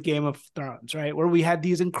ending with Game of Thrones, right? Where we had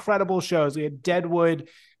these incredible shows. We had Deadwood,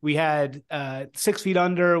 we had 6 Feet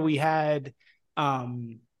Under, we had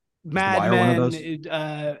Mad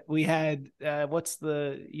Men, we had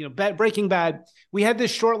Breaking Bad. We had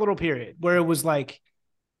this short little period where it was like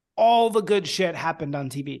all the good shit happened on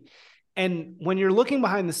TV. And when you're looking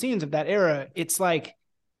behind the scenes of that era, it's like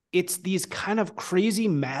it's these kind of crazy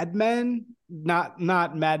madmen, not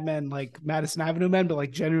madmen like Madison Avenue men, but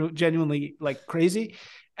like genuinely like crazy.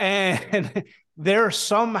 And they're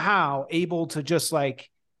somehow able to just like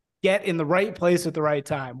get in the right place at the right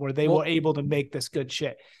time where they were able to make this good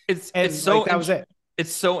shit. It's so like, that was it.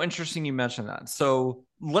 It's so interesting you mentioned that. So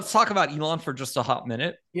let's talk about Elon for just a hot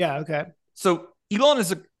minute. Yeah. Okay. So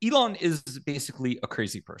Elon is basically a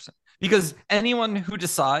crazy person, because anyone who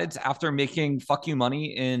decides after making fuck you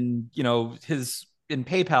money in, in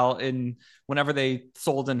PayPal, in whenever they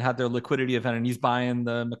sold and had their liquidity event, and he's buying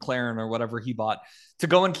the McLaren or whatever he bought, to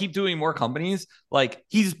go and keep doing more companies, like,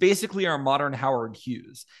 he's basically our modern Howard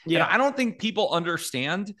Hughes. Yeah. And I don't think people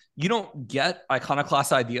understand, you don't get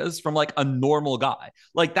iconoclast ideas from like a normal guy.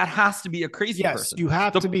 Like, that has to be a crazy person. You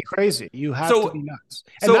have to be crazy. You have to be nuts.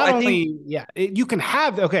 And not only, you can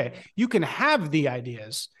have the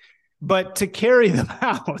ideas, but to carry them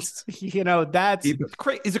out, that's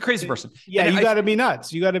he's a crazy person. Yeah, and you got to be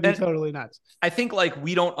nuts. You got to be totally nuts. I think like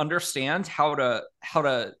we don't understand how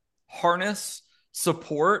to harness,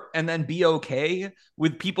 support, and then be okay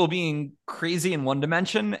with people being crazy in one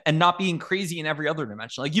dimension and not being crazy in every other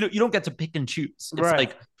dimension. Like, you don't get to pick and choose. It's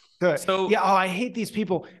like, good. So yeah. Oh, I hate these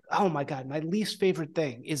people. Oh my God. My least favorite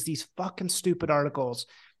thing is these fucking stupid articles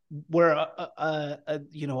where a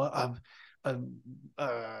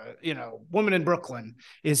woman in Brooklyn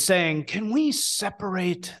is saying, can we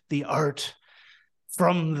separate the art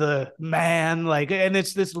from the man? Like, and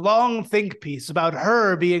it's this long think piece about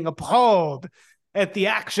her being appalled at the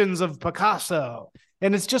actions of Picasso.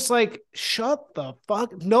 And it's just like, shut the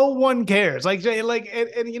fuck. No one cares. It's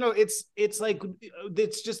like,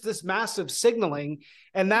 it's just this massive signaling.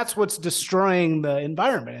 And that's what's destroying the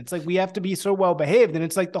environment. It's like, we have to be so well behaved. And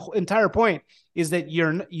it's like the entire point is that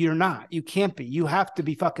you're not, you can't be, you have to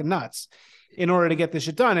be fucking nuts in order to get this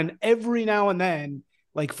shit done. And every now and then,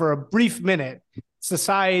 like for a brief minute,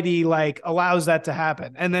 society like allows that to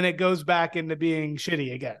happen. And then it goes back into being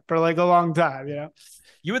shitty again for like a long time,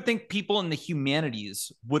 You would think people in the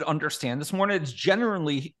humanities would understand this more. And it's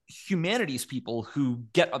generally humanities people who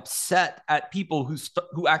get upset at people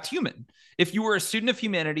who act human. If you were a student of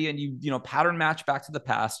humanity and you pattern match back to the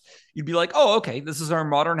past, you'd be like, oh, okay, this is our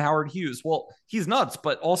modern Howard Hughes. Well, he's nuts,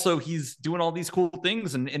 but also he's doing all these cool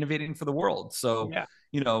things and innovating for the world. So,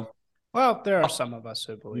 Well, there are some of us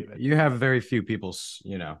who believe it. You have very few people,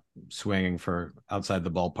 swinging for outside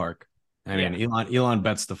the ballpark. I mean, Elon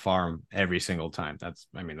bets the farm every single time. That's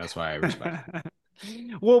why I respect it.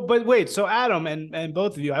 Well, but wait, so Adam and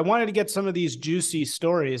both of you, I wanted to get some of these juicy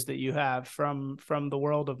stories that you have from the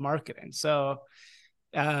world of marketing. So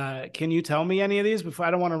can you tell me any of these before?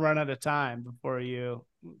 I don't want to run out of time before you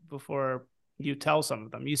tell some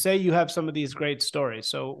of them. You say you have some of these great stories.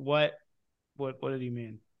 So what do you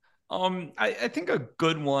mean? I think a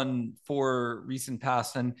good one for recent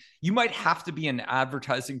past, and you might have to be an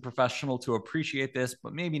advertising professional to appreciate this,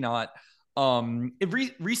 but maybe not.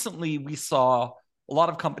 Recently we saw a lot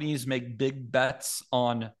of companies make big bets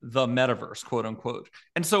on the metaverse, quote unquote.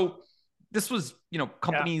 And so this was,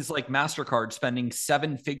 companies like MasterCard spending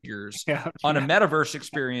 7 figures on a metaverse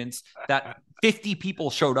experience that 50 people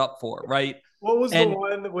showed up for, right? What was the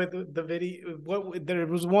one with the video? There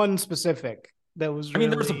was one specific. That was there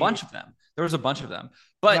was a bunch of them.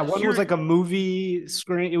 But one was like a movie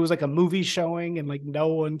screen. It was like a movie showing, and like no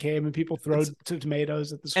one came, and people throw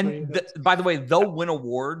tomatoes at the screen. And by the way, they'll win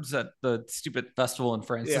awards at the stupid festival in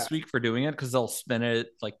France this week for doing it, because they'll spin it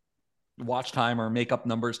like watch time or make up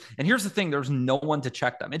numbers. And here's the thing: there's no one to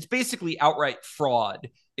check them. It's basically outright fraud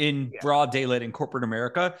in broad daylight in corporate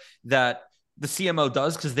America that the CMO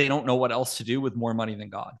does, because they don't know what else to do with more money than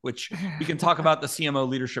God, which we can talk about the CMO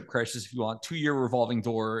leadership crisis if you want. 2-year revolving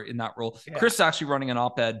door in that role. Yeah. Chris is actually running an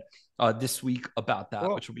op-ed this week about that,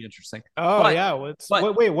 which will be interesting. Oh,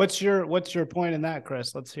 what's your point in that,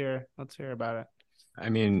 Chris? Let's hear about it. I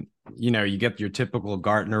mean, you get your typical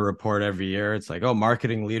Gartner report every year. It's like,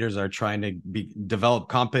 marketing leaders are trying to develop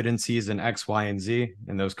competencies in X, Y, and Z.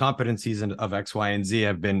 And those competencies of X, Y, and Z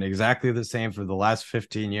have been exactly the same for the last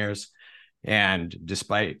 15 years. And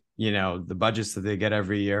despite, the budgets that they get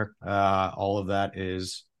every year, all of that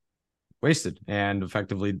is wasted. And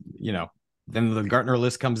effectively, then the Gartner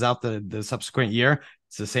list comes out the subsequent year.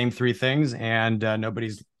 It's the same 3 things, and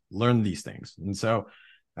nobody's learned these things. And so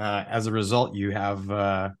as a result, you have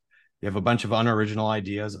a bunch of unoriginal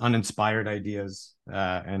ideas, uninspired ideas,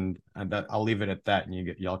 and that I'll leave it at that. And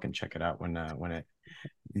y'all can check it out when it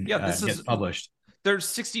gets published. There's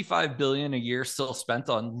 $65 billion a year still spent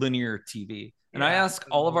on linear TV. And I ask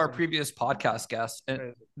all of our previous podcast guests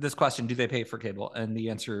this question: do they pay for cable? And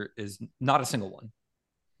the answer is not a single one.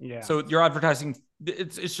 Yeah. So your advertising,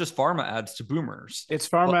 it's just pharma ads to boomers. It's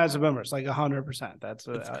pharma ads to boomers, like 100%. That's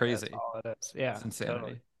crazy. That's all it is. Yeah. It's insanity.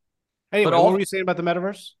 Totally. Anyway, what were you saying about the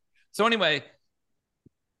metaverse? So anyway,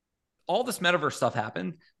 all this metaverse stuff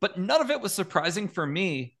happened, but none of it was surprising for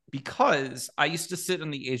me, because I used to sit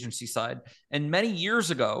on the agency side. And many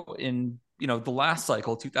years ago in, the last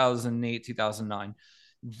cycle, 2008, 2009,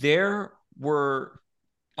 there were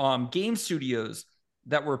game studios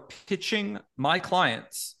that were pitching my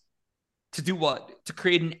clients to do what? To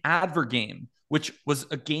create an advert game, which was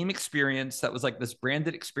a game experience that was like this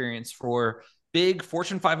branded experience for big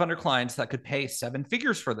Fortune 500 clients that could pay 7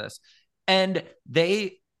 figures for this. And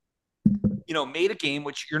they, made a game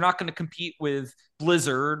which you're not going to compete with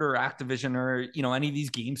Blizzard or Activision or, any of these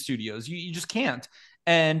game studios. You just can't.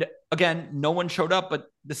 And again, no one showed up, but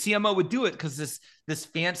the CMO would do it because this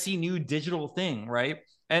fancy new digital thing, right?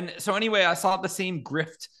 And so anyway, I saw the same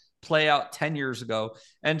grift play out 10 years ago.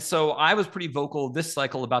 And so I was pretty vocal this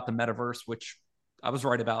cycle about the metaverse, which I was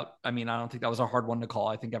right about. I mean, I don't think that was a hard one to call.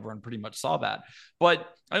 I think everyone pretty much saw that. But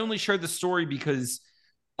I only shared the story because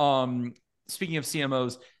speaking of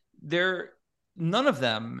CMOs, none of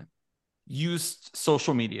them used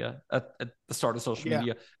social media at the start of social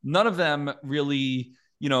media. None of them really,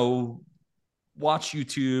 watch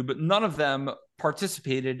YouTube. None of them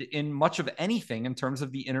participated in much of anything in terms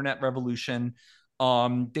of the internet revolution.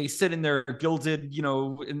 They sit in their gilded,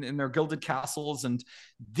 in their gilded castles. And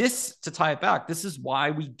this, to tie it back, this is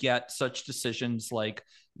why we get such decisions like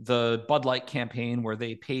the Bud Light campaign, where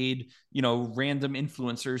they paid, random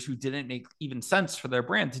influencers who didn't make even sense for their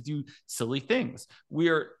brand to do silly things.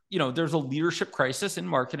 There's a leadership crisis in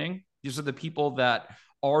marketing. These are the people that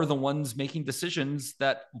are the ones making decisions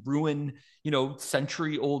that ruin,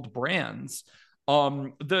 century-old brands.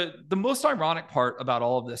 The most ironic part about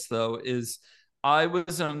all of this, though, is I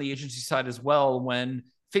was on the agency side as well when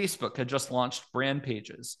Facebook had just launched brand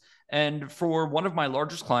pages. And for one of my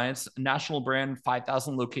largest clients, a national brand,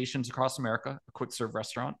 5,000 locations across America, a quick serve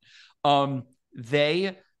restaurant,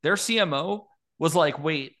 their CMO was like,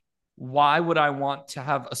 wait, why would I want to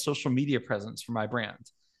have a social media presence for my brand?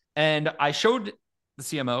 And I showed the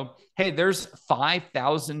CMO, hey, there's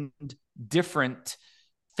 5,000 different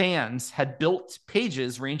fans had built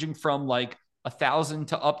pages ranging from like 1,000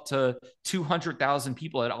 to up to 200,000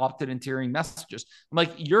 people had opted into hearing messages. I'm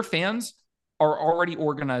like, your fans are already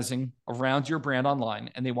organizing around your brand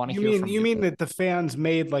online, and they want to hear from you. You mean that the fans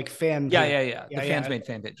made like fan pages? Yeah. The fans made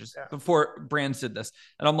fan pages before brands did this.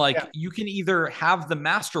 And I'm like, you can either have the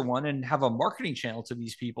master one and have a marketing channel to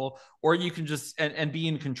these people, or you can just and be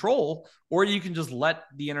in control, or you can just let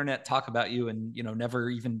the internet talk about you and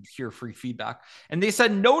never even hear free feedback. And they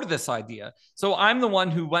said no to this idea. So I'm the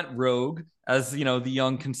one who went rogue as the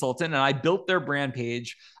young consultant, and I built their brand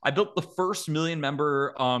page. I built the first 1 million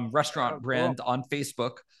member restaurant brand on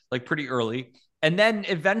Facebook, like pretty early. And then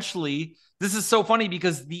eventually, this is so funny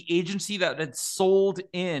because the agency that had sold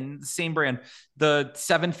in the same brand, the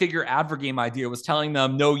 7-figure advert game idea, was telling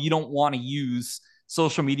them, no, you don't want to use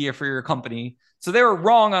social media for your company. So they were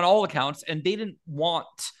wrong on all accounts, and they didn't want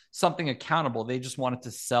something accountable. They just wanted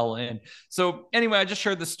to sell in. So anyway, I just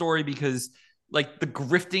shared this story because like the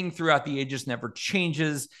grifting throughout the ages never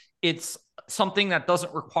changes. It's something that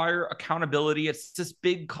doesn't require accountability. It's this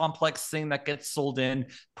big complex thing that gets sold in,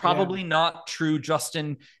 probably not true just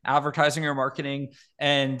in advertising or marketing.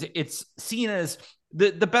 And it's seen as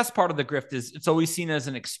the best part of the grift is it's always seen as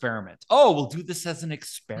an experiment. Oh, we'll do this as an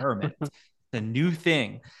experiment, the new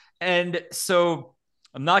thing. And so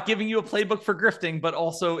I'm not giving you a playbook for grifting, but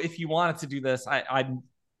also if you wanted to do this,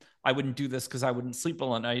 I wouldn't do this because I wouldn't sleep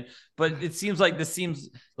all night. But it seems like this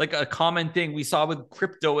seems like a common thing we saw with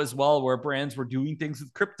crypto as well, where brands were doing things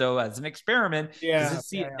with crypto as an experiment because it's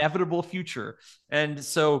the inevitable future. And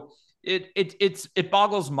so it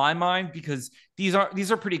boggles my mind because these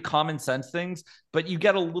are pretty common sense things, but you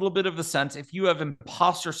get a little bit of a sense if you have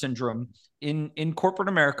imposter syndrome in corporate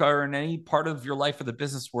America or in any part of your life or the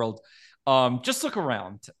business world. Just look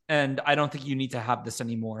around, and I don't think you need to have this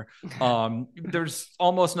anymore. There's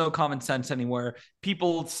almost no common sense anywhere.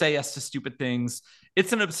 People say yes to stupid things.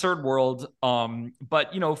 It's an absurd world.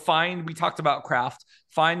 But we talked about craft,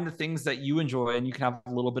 find the things that you enjoy and you can have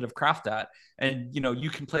a little bit of craft at, and, you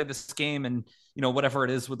can play this game and, whatever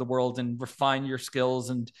it is with the world and refine your skills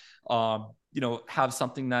and, have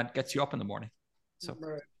something that gets you up in the morning. So.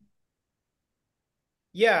 Right.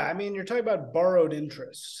 Yeah, I mean, you're talking about borrowed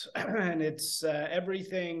interest, and it's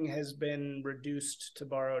everything has been reduced to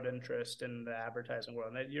borrowed interest in the advertising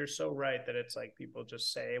world. And you're so right that it's like people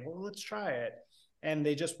just say, well, let's try it. And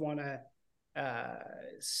they just want to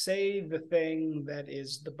say the thing that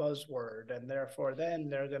is the buzzword, and therefore then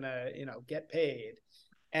they're going to, get paid.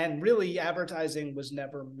 And really, advertising was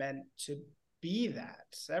never meant to be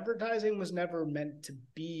that. Advertising was never meant to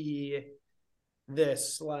be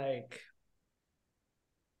this, like,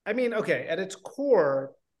 I mean, okay, at its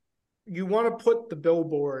core, you want to put the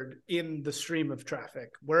billboard in the stream of traffic,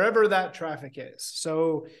 wherever that traffic is.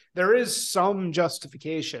 So there is some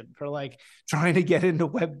justification for like trying to get into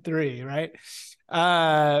Web3, right?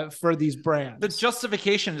 For these brands. The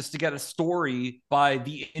justification is to get a story by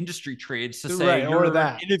the industry trades to say Right, you're or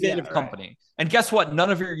that. an innovative company. Right. And guess what? None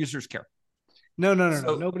of your users care. No.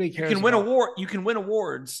 Nobody cares. You can win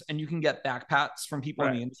awards and you can get backpats from people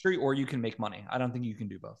in the industry, or you can make money. I don't think you can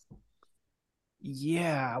do both.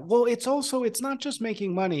 Yeah. Well, it's not just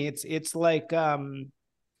making money. It's like, I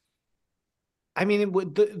mean,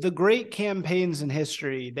 the great campaigns in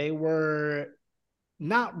history, they were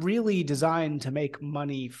not really designed to make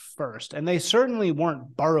money first. And they certainly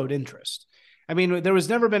weren't borrowed interest. I mean, there was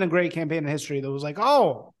never been a great campaign in history that was like,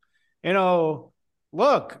 oh,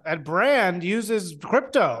 look, a brand uses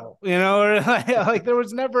crypto, or like there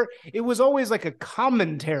was never, it was always like a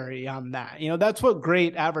commentary on that. That's what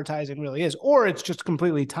great advertising really is. Or it's just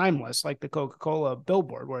completely timeless, like the Coca-Cola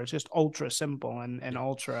billboard, where it's just ultra simple and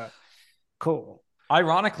ultra cool.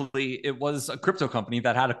 Ironically, it was a crypto company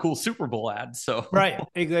that had a cool Super Bowl ad. So right.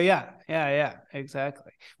 Yeah,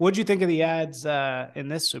 exactly. What'd you think of the ads in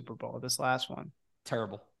this Super Bowl, this last one?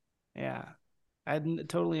 Terrible. Yeah.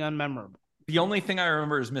 Totally unmemorable. The only thing I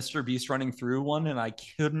remember is Mr. Beast running through one, and I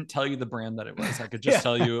couldn't tell you the brand that it was. I could just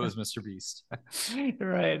tell you it was Mr. Beast.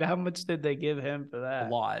 Right. How much did they give him for that? A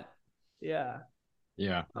lot. Yeah.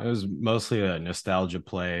 Yeah. It was mostly a nostalgia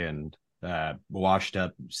play and washed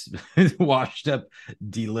up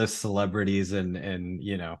D-list celebrities and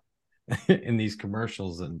in these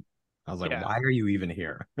commercials. And I was like, why are you even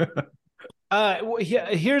here?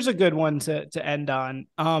 Here's a good one to end on.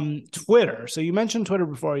 Twitter. So you mentioned Twitter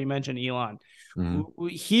before. You mentioned Elon. Mm-hmm.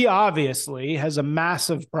 He obviously has a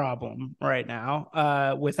massive problem right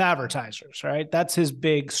now with advertisers, right? That's his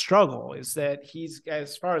big struggle, is that he's,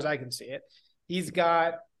 as far as I can see it, he's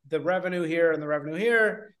got the revenue here and the revenue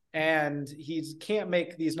here, and he can't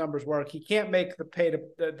make these numbers work. He can't make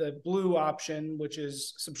the blue option, which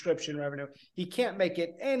is subscription revenue. He can't make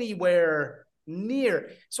it anywhere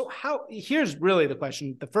near. So here's really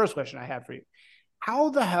the first question I have for you. How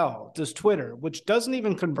the hell does Twitter, which doesn't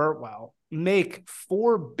even convert well, make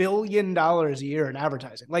 $4 billion a year in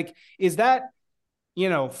advertising? Like, is that,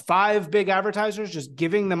 5 big advertisers just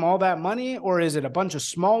giving them all that money, or is it a bunch of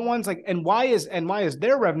small ones? Like, and why is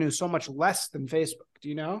their revenue so much less than Facebook? Do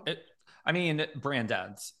you know? Brand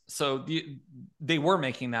ads. So they were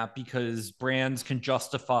making that because brands can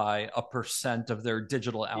justify a percent of their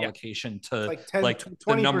digital allocation to like 10, like 20%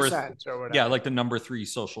 the number, or whatever. Yeah, like the number 3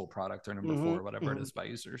 social product or number 4, whatever it is by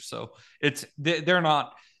users. So they're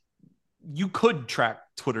not. You could track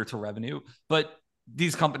Twitter to revenue, but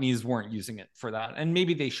these companies weren't using it for that, and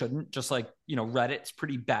maybe they shouldn't. Just like Reddit's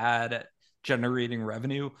pretty bad at generating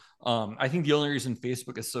revenue. I think the only reason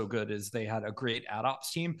Facebook is so good is they had a great ad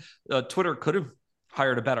ops team. Twitter could have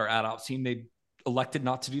hired a better ad ops team. They elected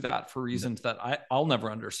not to do that for reasons that I'll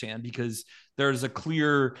never understand, because there's a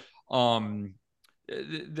clear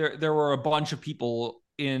there were a bunch of people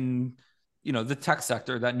in the tech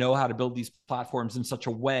sector that know how to build these platforms in such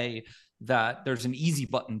a way that there's an easy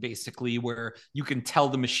button basically where you can tell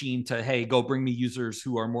the machine to, hey, go bring me users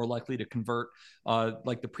who are more likely to convert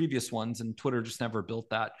like the previous ones. And Twitter just never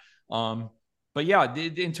built that. But yeah,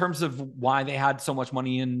 in terms of why they had so much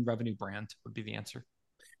money in revenue, brand would be the answer.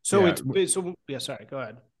 So sorry, go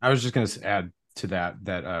ahead. I was just going to add to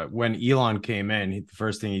that when Elon came in, the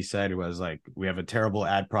first thing he said was like, we have a terrible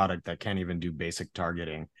ad product that can't even do basic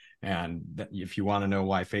targeting. And if you want to know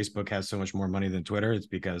why Facebook has so much more money than Twitter, it's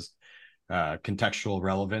because contextual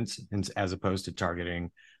relevance as opposed to targeting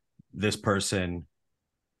this person,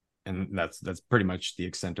 and that's pretty much the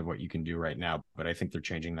extent of what you can do right now. But I think they're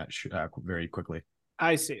changing that very quickly.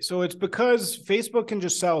 I see. So it's because Facebook can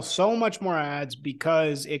just sell so much more ads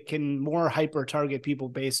because it can more hyper target people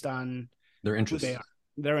based on their interests. Who they are.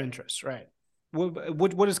 Their interests, right?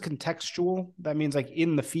 What is contextual? That means like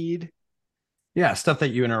in the feed. Yeah, stuff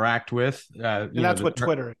that you interact with. And that's what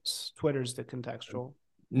Twitter is. Twitter's the contextual.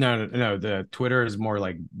 No. The Twitter is more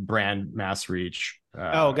like brand mass reach.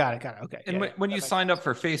 Got it. Okay. And when you signed up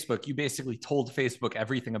for Facebook, you basically told Facebook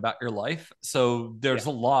everything about your life. So there's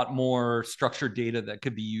a lot more structured data that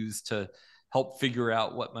could be used to help figure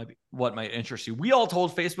out what might interest you. We all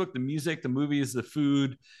told Facebook the music, the movies, the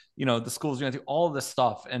food, the schools you went to, all of this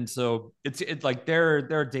stuff. And so it's like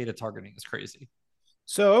their data targeting is crazy.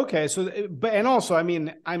 So, okay. So, and also, I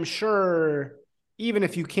mean, I'm sure even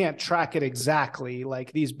if you can't track it exactly,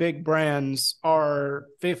 like these big brands are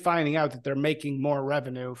finding out that they're making more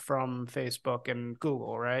revenue from Facebook and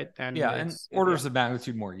Google, right? And and orders of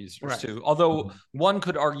magnitude more users right. too. Although one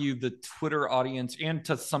could argue the Twitter audience and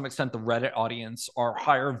to some extent the Reddit audience are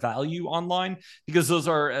higher value online because those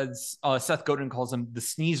are, as Seth Godin calls them, the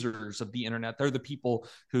sneezers of the internet. They're the people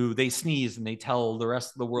who they sneeze and they tell the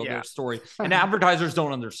rest of the world their story. And advertisers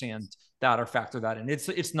don't understand that or factor that in.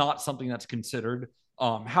 It's not something that's considered.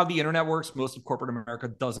 How the internet works, most of corporate America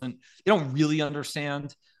they don't really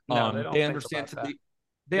understand. They understand to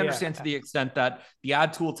the extent that the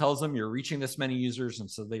ad tool tells them you're reaching this many users, and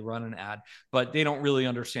so they run an ad, but they don't really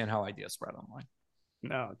understand how ideas spread online.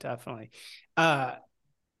 No, definitely.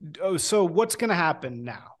 So what's going to happen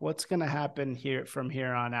now? What's going to happen here from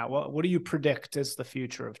here on out? What do you predict is the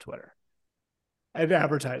future of Twitter and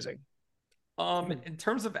advertising? In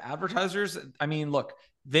terms of advertisers, I mean, look,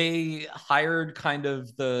 they hired kind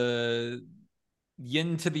of the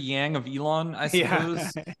yin to the yang of Elon, I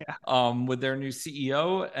suppose, with their new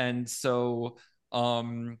CEO. And so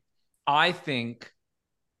I think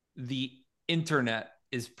the internet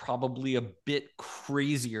is probably a bit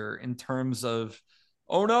crazier in terms of,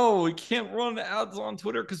 oh no, we can't run ads on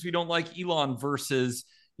Twitter because we don't like Elon versus,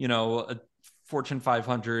 a Fortune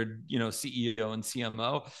 500, CEO and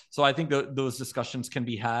CMO. So I think those discussions can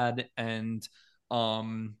be had. And I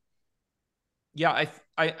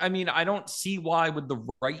mean, I don't see why with the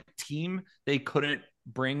right team, they couldn't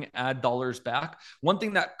bring ad dollars back. One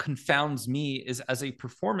thing that confounds me is as a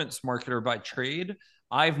performance marketer by trade,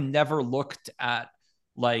 I've never looked at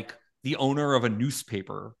like the owner of a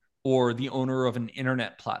newspaper or the owner of an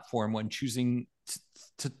internet platform when choosing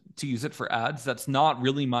to use it for ads. That's not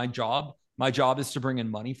really my job. My job is to bring in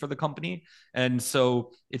money for the company. And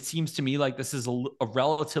so it seems to me like this is a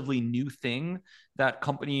relatively new thing that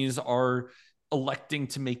companies are electing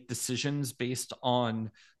to make decisions based on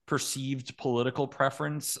perceived political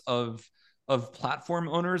preference of platform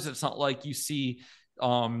owners. It's not like you see,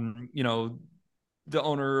 the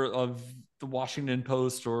owner of the Washington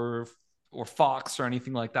Post or Fox or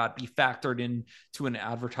anything like that be factored into an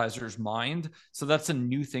advertiser's mind. So that's a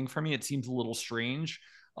new thing for me. It seems a little strange.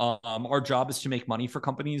 Our job is to make money for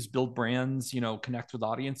companies, build brands, connect with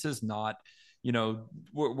audiences, not,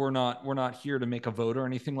 we're not here to make a vote or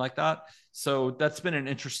anything like that. So that's been an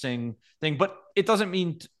interesting thing, but it doesn't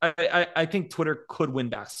mean I think Twitter could win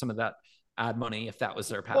back some of that ad money if that was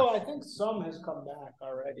their path. Well, I think some has come back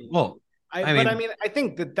already. Well, I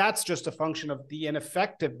think that's just a function of the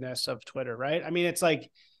ineffectiveness of Twitter, right? I mean, it's like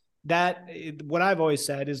that. What I've always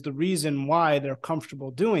said is the reason why they're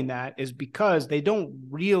comfortable doing that is because they don't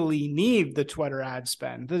really need the Twitter ad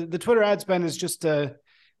spend. The Twitter ad spend is just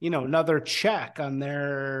another check on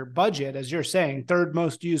their budget, as you're saying, third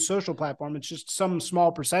most used social platform. It's just some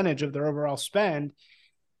small percentage of their overall spend.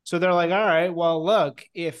 So they're like, all right, well, look,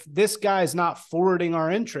 if this guy's not forwarding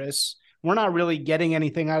our interests, we're not really getting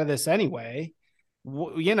anything out of this anyway.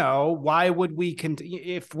 Why would we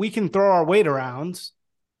if we can throw our weight around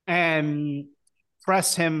and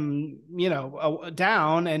press him,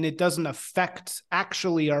 down, and it doesn't affect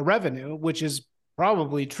actually our revenue, which is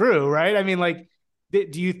probably true, right? I mean, like,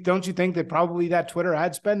 don't you think that probably that Twitter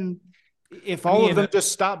ad spend, if all of them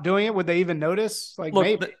just stopped doing it, would they even notice? Like, look,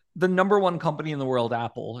 maybe. The number one company in the world,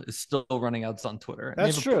 Apple, is still running ads on Twitter. That's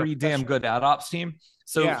they have true. a pretty damn good ad ops team.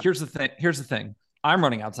 So here's the thing. I'm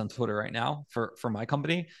running ads on Twitter right now for my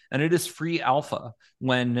company, and it is free alpha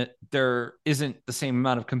when there isn't the same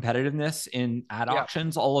amount of competitiveness in ad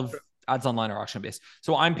auctions. All of ads online are auction based.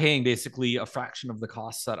 So I'm paying basically a fraction of the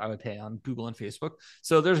costs that I would pay on Google and Facebook.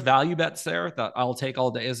 So there's value bets there that I'll take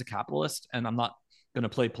all day as a capitalist, and I'm not going to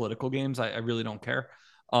play political games. I really don't care.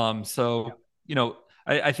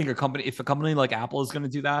 I think if a company like Apple is going to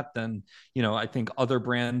do that, then, I think other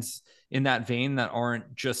brands in that vein that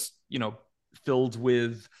aren't just, filled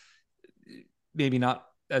with maybe not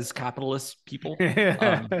as capitalist people,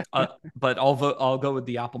 but I'll go with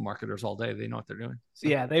the Apple marketers all day. They know what they're doing. So.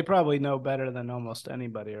 Yeah, they probably know better than almost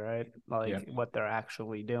anybody, right? Like what they're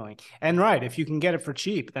actually doing. And right, if you can get it for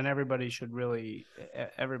cheap, then everybody should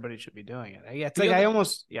be doing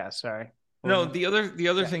it. Sorry. No, the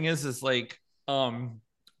other thing is like,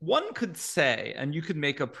 one could say, and you could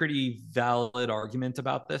make a pretty valid argument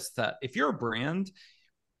about this, that if you're a brand,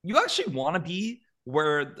 you actually want to be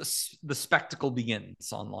where the spectacle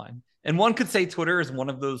begins online. And one could say Twitter is one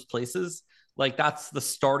of those places. Like, that's the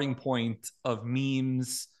starting point of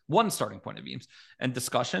memes, one starting point of memes and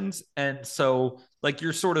discussions. And so, like,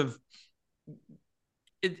 you're sort of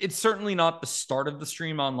it's certainly not the start of the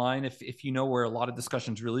stream online if you know where a lot of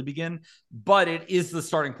discussions really begin, but it is the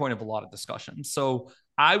starting point of a lot of discussions. So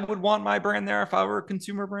I would want my brand there if I were a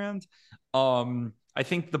consumer brand. I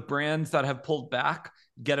think the brands that have pulled back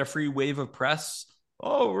get a free wave of press.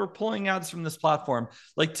 Oh, we're pulling ads from this platform.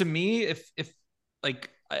 Like, to me, if like,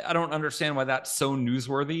 I don't understand why that's so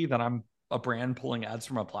newsworthy that I'm a brand pulling ads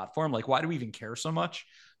from a platform. Like, why do we even care so much?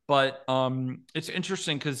 But it's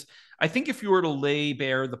interesting because I think if you were to lay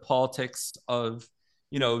bare the politics of,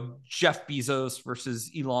 Jeff Bezos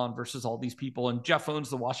versus Elon versus all these people, and Jeff owns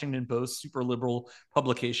the Washington Post, super liberal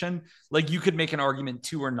publication, like, you could make an argument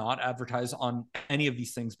to or not advertise on any of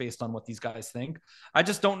these things based on what these guys think. I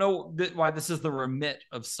just don't know why this is the remit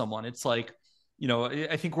of someone. It's like,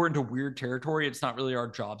 I think we're into weird territory. It's not really our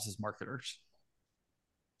jobs as marketers.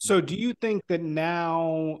 So do you think that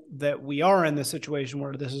now that we are in this situation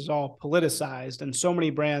where this is all politicized and so many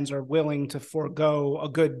brands are willing to forego a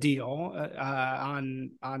good deal on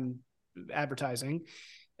advertising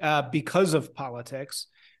because of politics,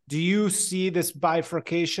 do you see this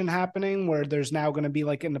bifurcation happening where there's now going to be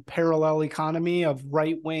like in the parallel economy of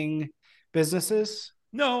right-wing businesses?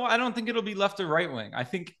 No, I don't think it'll be left or right wing. I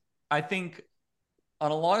think on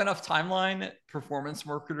a long enough timeline, performance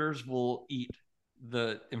marketers will eat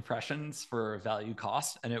the impressions for value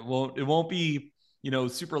cost, and it won't be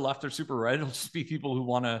super left or super right. It'll just be people who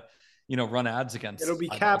want to run ads against. It'll be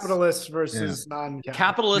capitalists versus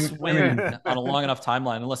non-capitalists win on a long enough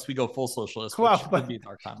timeline, unless we go full socialist, which could be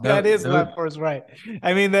dark timeline. That is left versus right.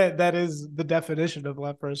 I mean, that is the definition of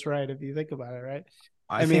left versus right if you think about it, right?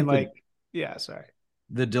 I mean, sorry.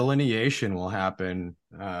 The delineation will happen.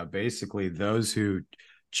 Basically, those who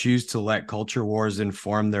choose to let culture wars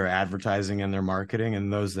inform their advertising and their marketing,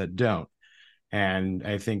 and those that don't. And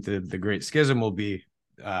I think the great schism will be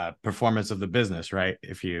performance of the business, right?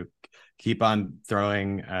 If you keep on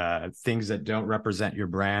throwing things that don't represent your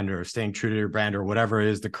brand or staying true to your brand or whatever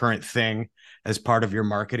is the current thing as part of your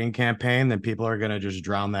marketing campaign, then people are going to just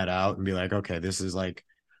drown that out and be like, okay, this is like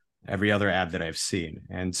every other ad that I've seen.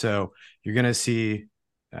 And so you're going to see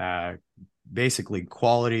basically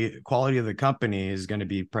quality of the company is going to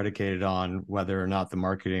be predicated on whether or not the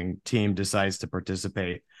marketing team decides to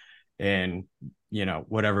participate in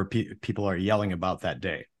whatever people are yelling about that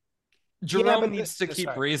day. Jerome needs to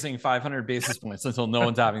keep raising 500 basis points until no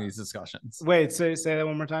one's having these discussions. Wait, say that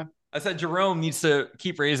one more time. I said Jerome needs to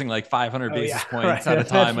keep raising like 500 basis points at a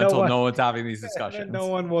time until no one's having these discussions. No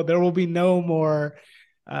one will. There will be no more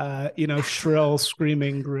shrill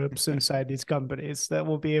screaming groups inside these companies that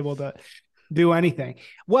will be able to do anything.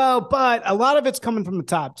 Well, but a lot of it's coming from the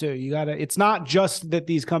top too. It's not just that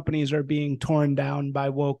these companies are being torn down by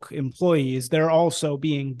woke employees. They're also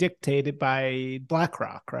being dictated by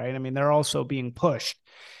BlackRock, right? I mean, they're also being pushed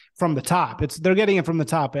from the top. They're getting it from the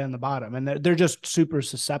top and the bottom, and they're just super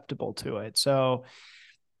susceptible to it. So,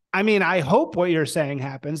 I mean, I hope what you're saying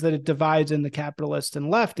happens, that it divides in the capitalist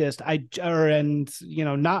and leftist,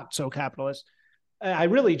 not so capitalist. I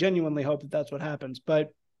really genuinely hope that that's what happens, but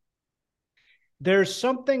there's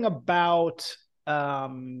something about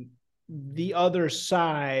the other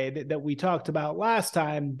side that we talked about last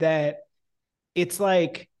time that it's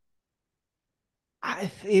like I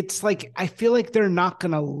feel like they're not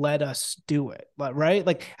going to let us do it, right?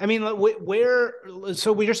 Like, I mean,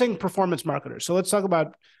 so you're saying performance marketers. So let's talk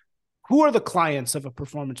about who are the clients of a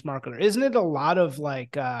performance marketer. Isn't it a lot of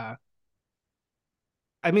like, who are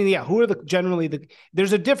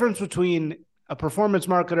there's a difference between a performance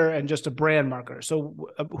marketer and just a brand marketer. So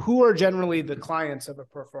who are generally the clients of a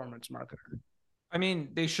performance marketer? I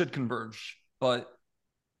mean, they should converge, but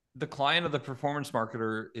the client of the performance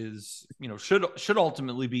marketer is, should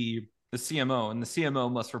ultimately be the CMO, and the CMO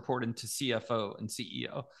must report into CFO and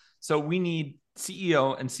CEO. So we need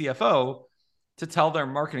CEO and CFO to tell their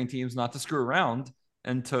marketing teams not to screw around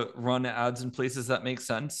and to run ads in places that make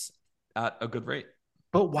sense at a good rate.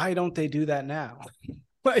 But why don't they do that now?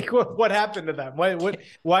 Like, what happened to them?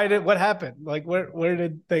 What happened? Like, where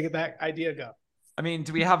did that idea go? I mean,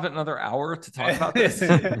 do we have another hour to talk about this?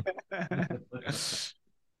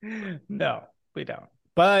 No, we don't.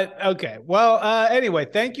 But okay. Well, anyway,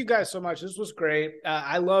 thank you guys so much. This was great.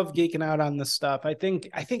 I love geeking out on this stuff. I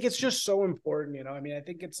think it's just so important, I mean, I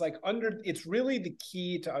think it's like it's really the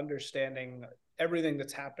key to understanding everything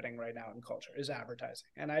that's happening right now in culture is advertising.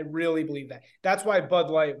 And I really believe that. That's why Bud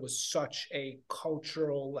Light was such a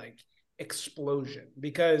cultural explosion,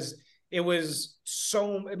 because it was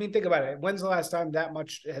think about it. When's the last time that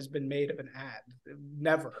much has been made of an ad?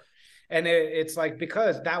 Never. And it's like,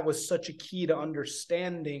 because that was such a key to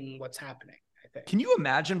understanding what's happening, I think. Can you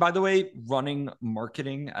imagine, by the way, running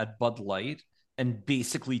marketing at Bud Light and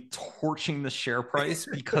basically torching the share price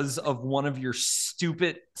because of one of your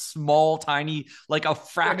stupid, small, tiny, like a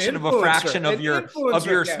fraction of your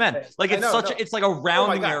spend. Like it's like a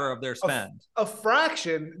rounding error of their spend. A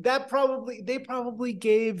fraction that they probably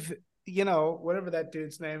gave, whatever that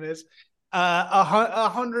dude's name is,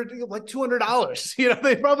 $100, like $200.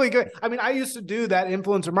 They probably could. I mean, I used to do that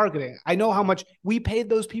influencer marketing. I know how much we paid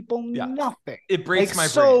those people. Nothing. It breaks my brain.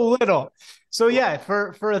 So little. So yeah,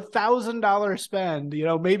 for $1,000 spend,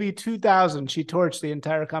 maybe 2,000, she torched the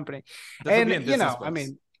entire company. And I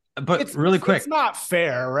mean, but it's really quick, it's not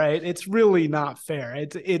fair, right? It's really not fair.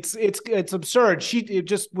 It's absurd. It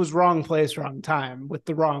just was wrong place, wrong time with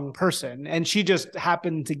the wrong person, and she just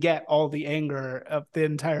happened to get all the anger of the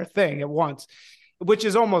entire thing at once, which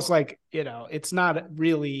is almost like, it's not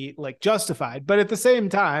really like justified, but at the same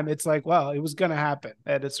time, it's like, well, it was going to happen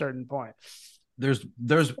at a certain point.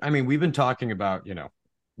 I mean, we've been talking about,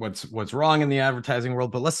 what's wrong in the advertising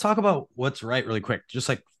world, but let's talk about what's right really quick. Just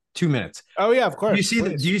like 2 minutes. Oh yeah, of course. Do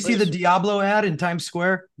you see the Diablo ad in Times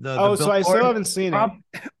Square? So I still haven't seen it.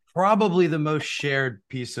 Probably the most shared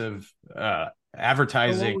piece of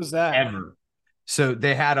advertising what was that? Ever. So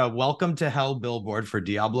they had a welcome to hell billboard for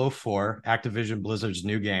Diablo 4, Activision Blizzard's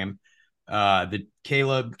new game. The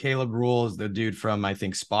Caleb Rule is the dude from, I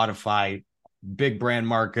think, Spotify, big brand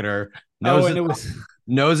marketer.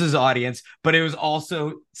 Knows his audience, but it was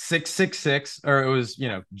also 666, or it was,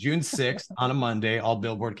 June 6th on a Monday. All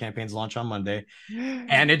billboard campaigns launch on Monday.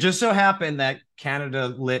 And it just so happened that Canada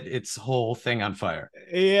lit its whole thing on fire.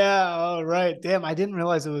 Yeah. All right. Damn. I didn't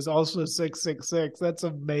realize it was also 666. That's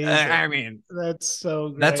amazing. I mean, that's so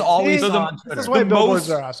great. That's always on Twitter. This is why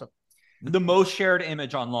billboards are awesome. The most shared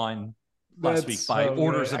image online last week by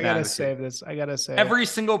orders of magnitude. I gotta say every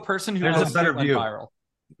single person who has a better view. Viral.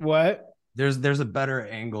 What? There's a better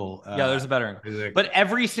angle. There's a better angle. But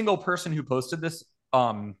every single person who posted this,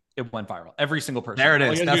 it went viral. Every single person. There it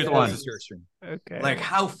is. That's the one. Okay. Like,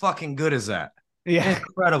 how fucking good is that? Yeah.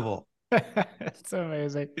 Incredible. It's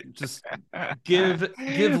amazing. Just give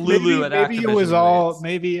Lulu an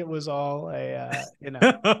maybe it was all a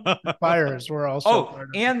fires were also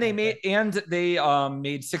and they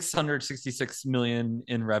made 666 million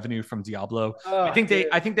in revenue from Diablo. I think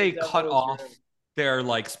they cut off their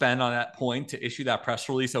like spend on that point to issue that press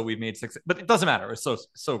release. So we've made six, but it doesn't matter. It's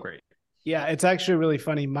so great. Yeah, it's actually really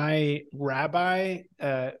funny. My rabbi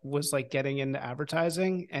was like getting into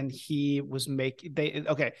advertising, and he was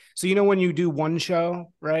so when you do one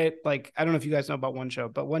show, right? Like, I don't know if you guys know about one show,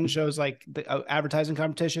 but one show is like the advertising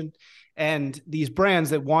competition, and these brands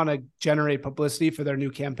that want to generate publicity for their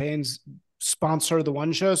new campaigns sponsor the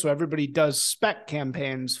one show. So everybody does spec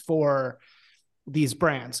campaigns for these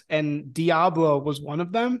brands, and Diablo was one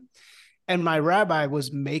of them. And my rabbi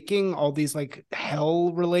was making all these like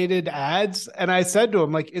hell related ads. And I said to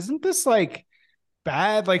him, like, isn't this like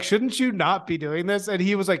bad? Like, shouldn't you not be doing this? And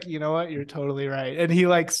he was like, you know what? You're totally right. And he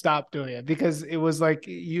like stopped doing it because it was like,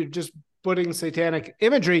 you're just putting satanic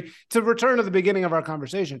imagery. To return to the beginning of our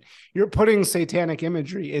conversation, you're putting satanic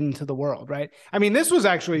imagery into the world, right? I mean, this was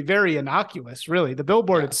actually very innocuous, really. The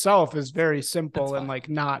billboard itself is very simple and like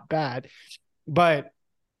not bad. But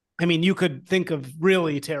I mean, you could think of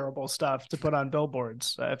really terrible stuff to put on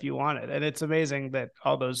billboards if you wanted. And it's amazing that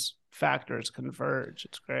all those factors converge.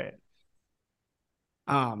 It's great.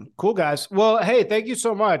 Cool, guys. Well, hey, thank you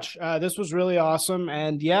so much. This was really awesome.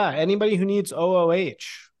 And yeah, anybody who needs OOH,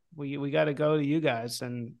 we got to go to you guys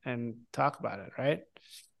and talk about it, right?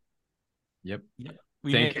 Yep.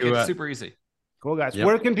 We make it super easy. Cool, guys. Yep.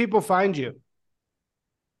 Where can people find you?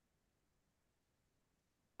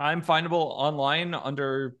 I'm findable online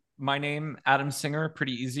under my name, Adam Singer.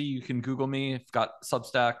 Pretty easy. You can Google me. I've got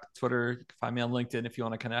Substack, Twitter. You can find me on LinkedIn if you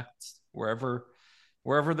want to connect. Wherever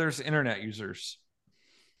there's internet users.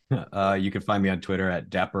 You can find me on Twitter at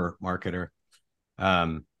Dapper Marketer,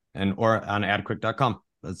 or on adquick.com.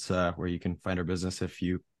 That's where you can find our business if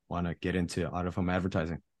you want to get into out-of-home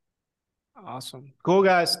advertising. Awesome. Cool,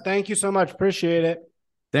 guys. Thank you so much. Appreciate it.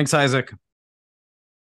 Thanks, Isaac.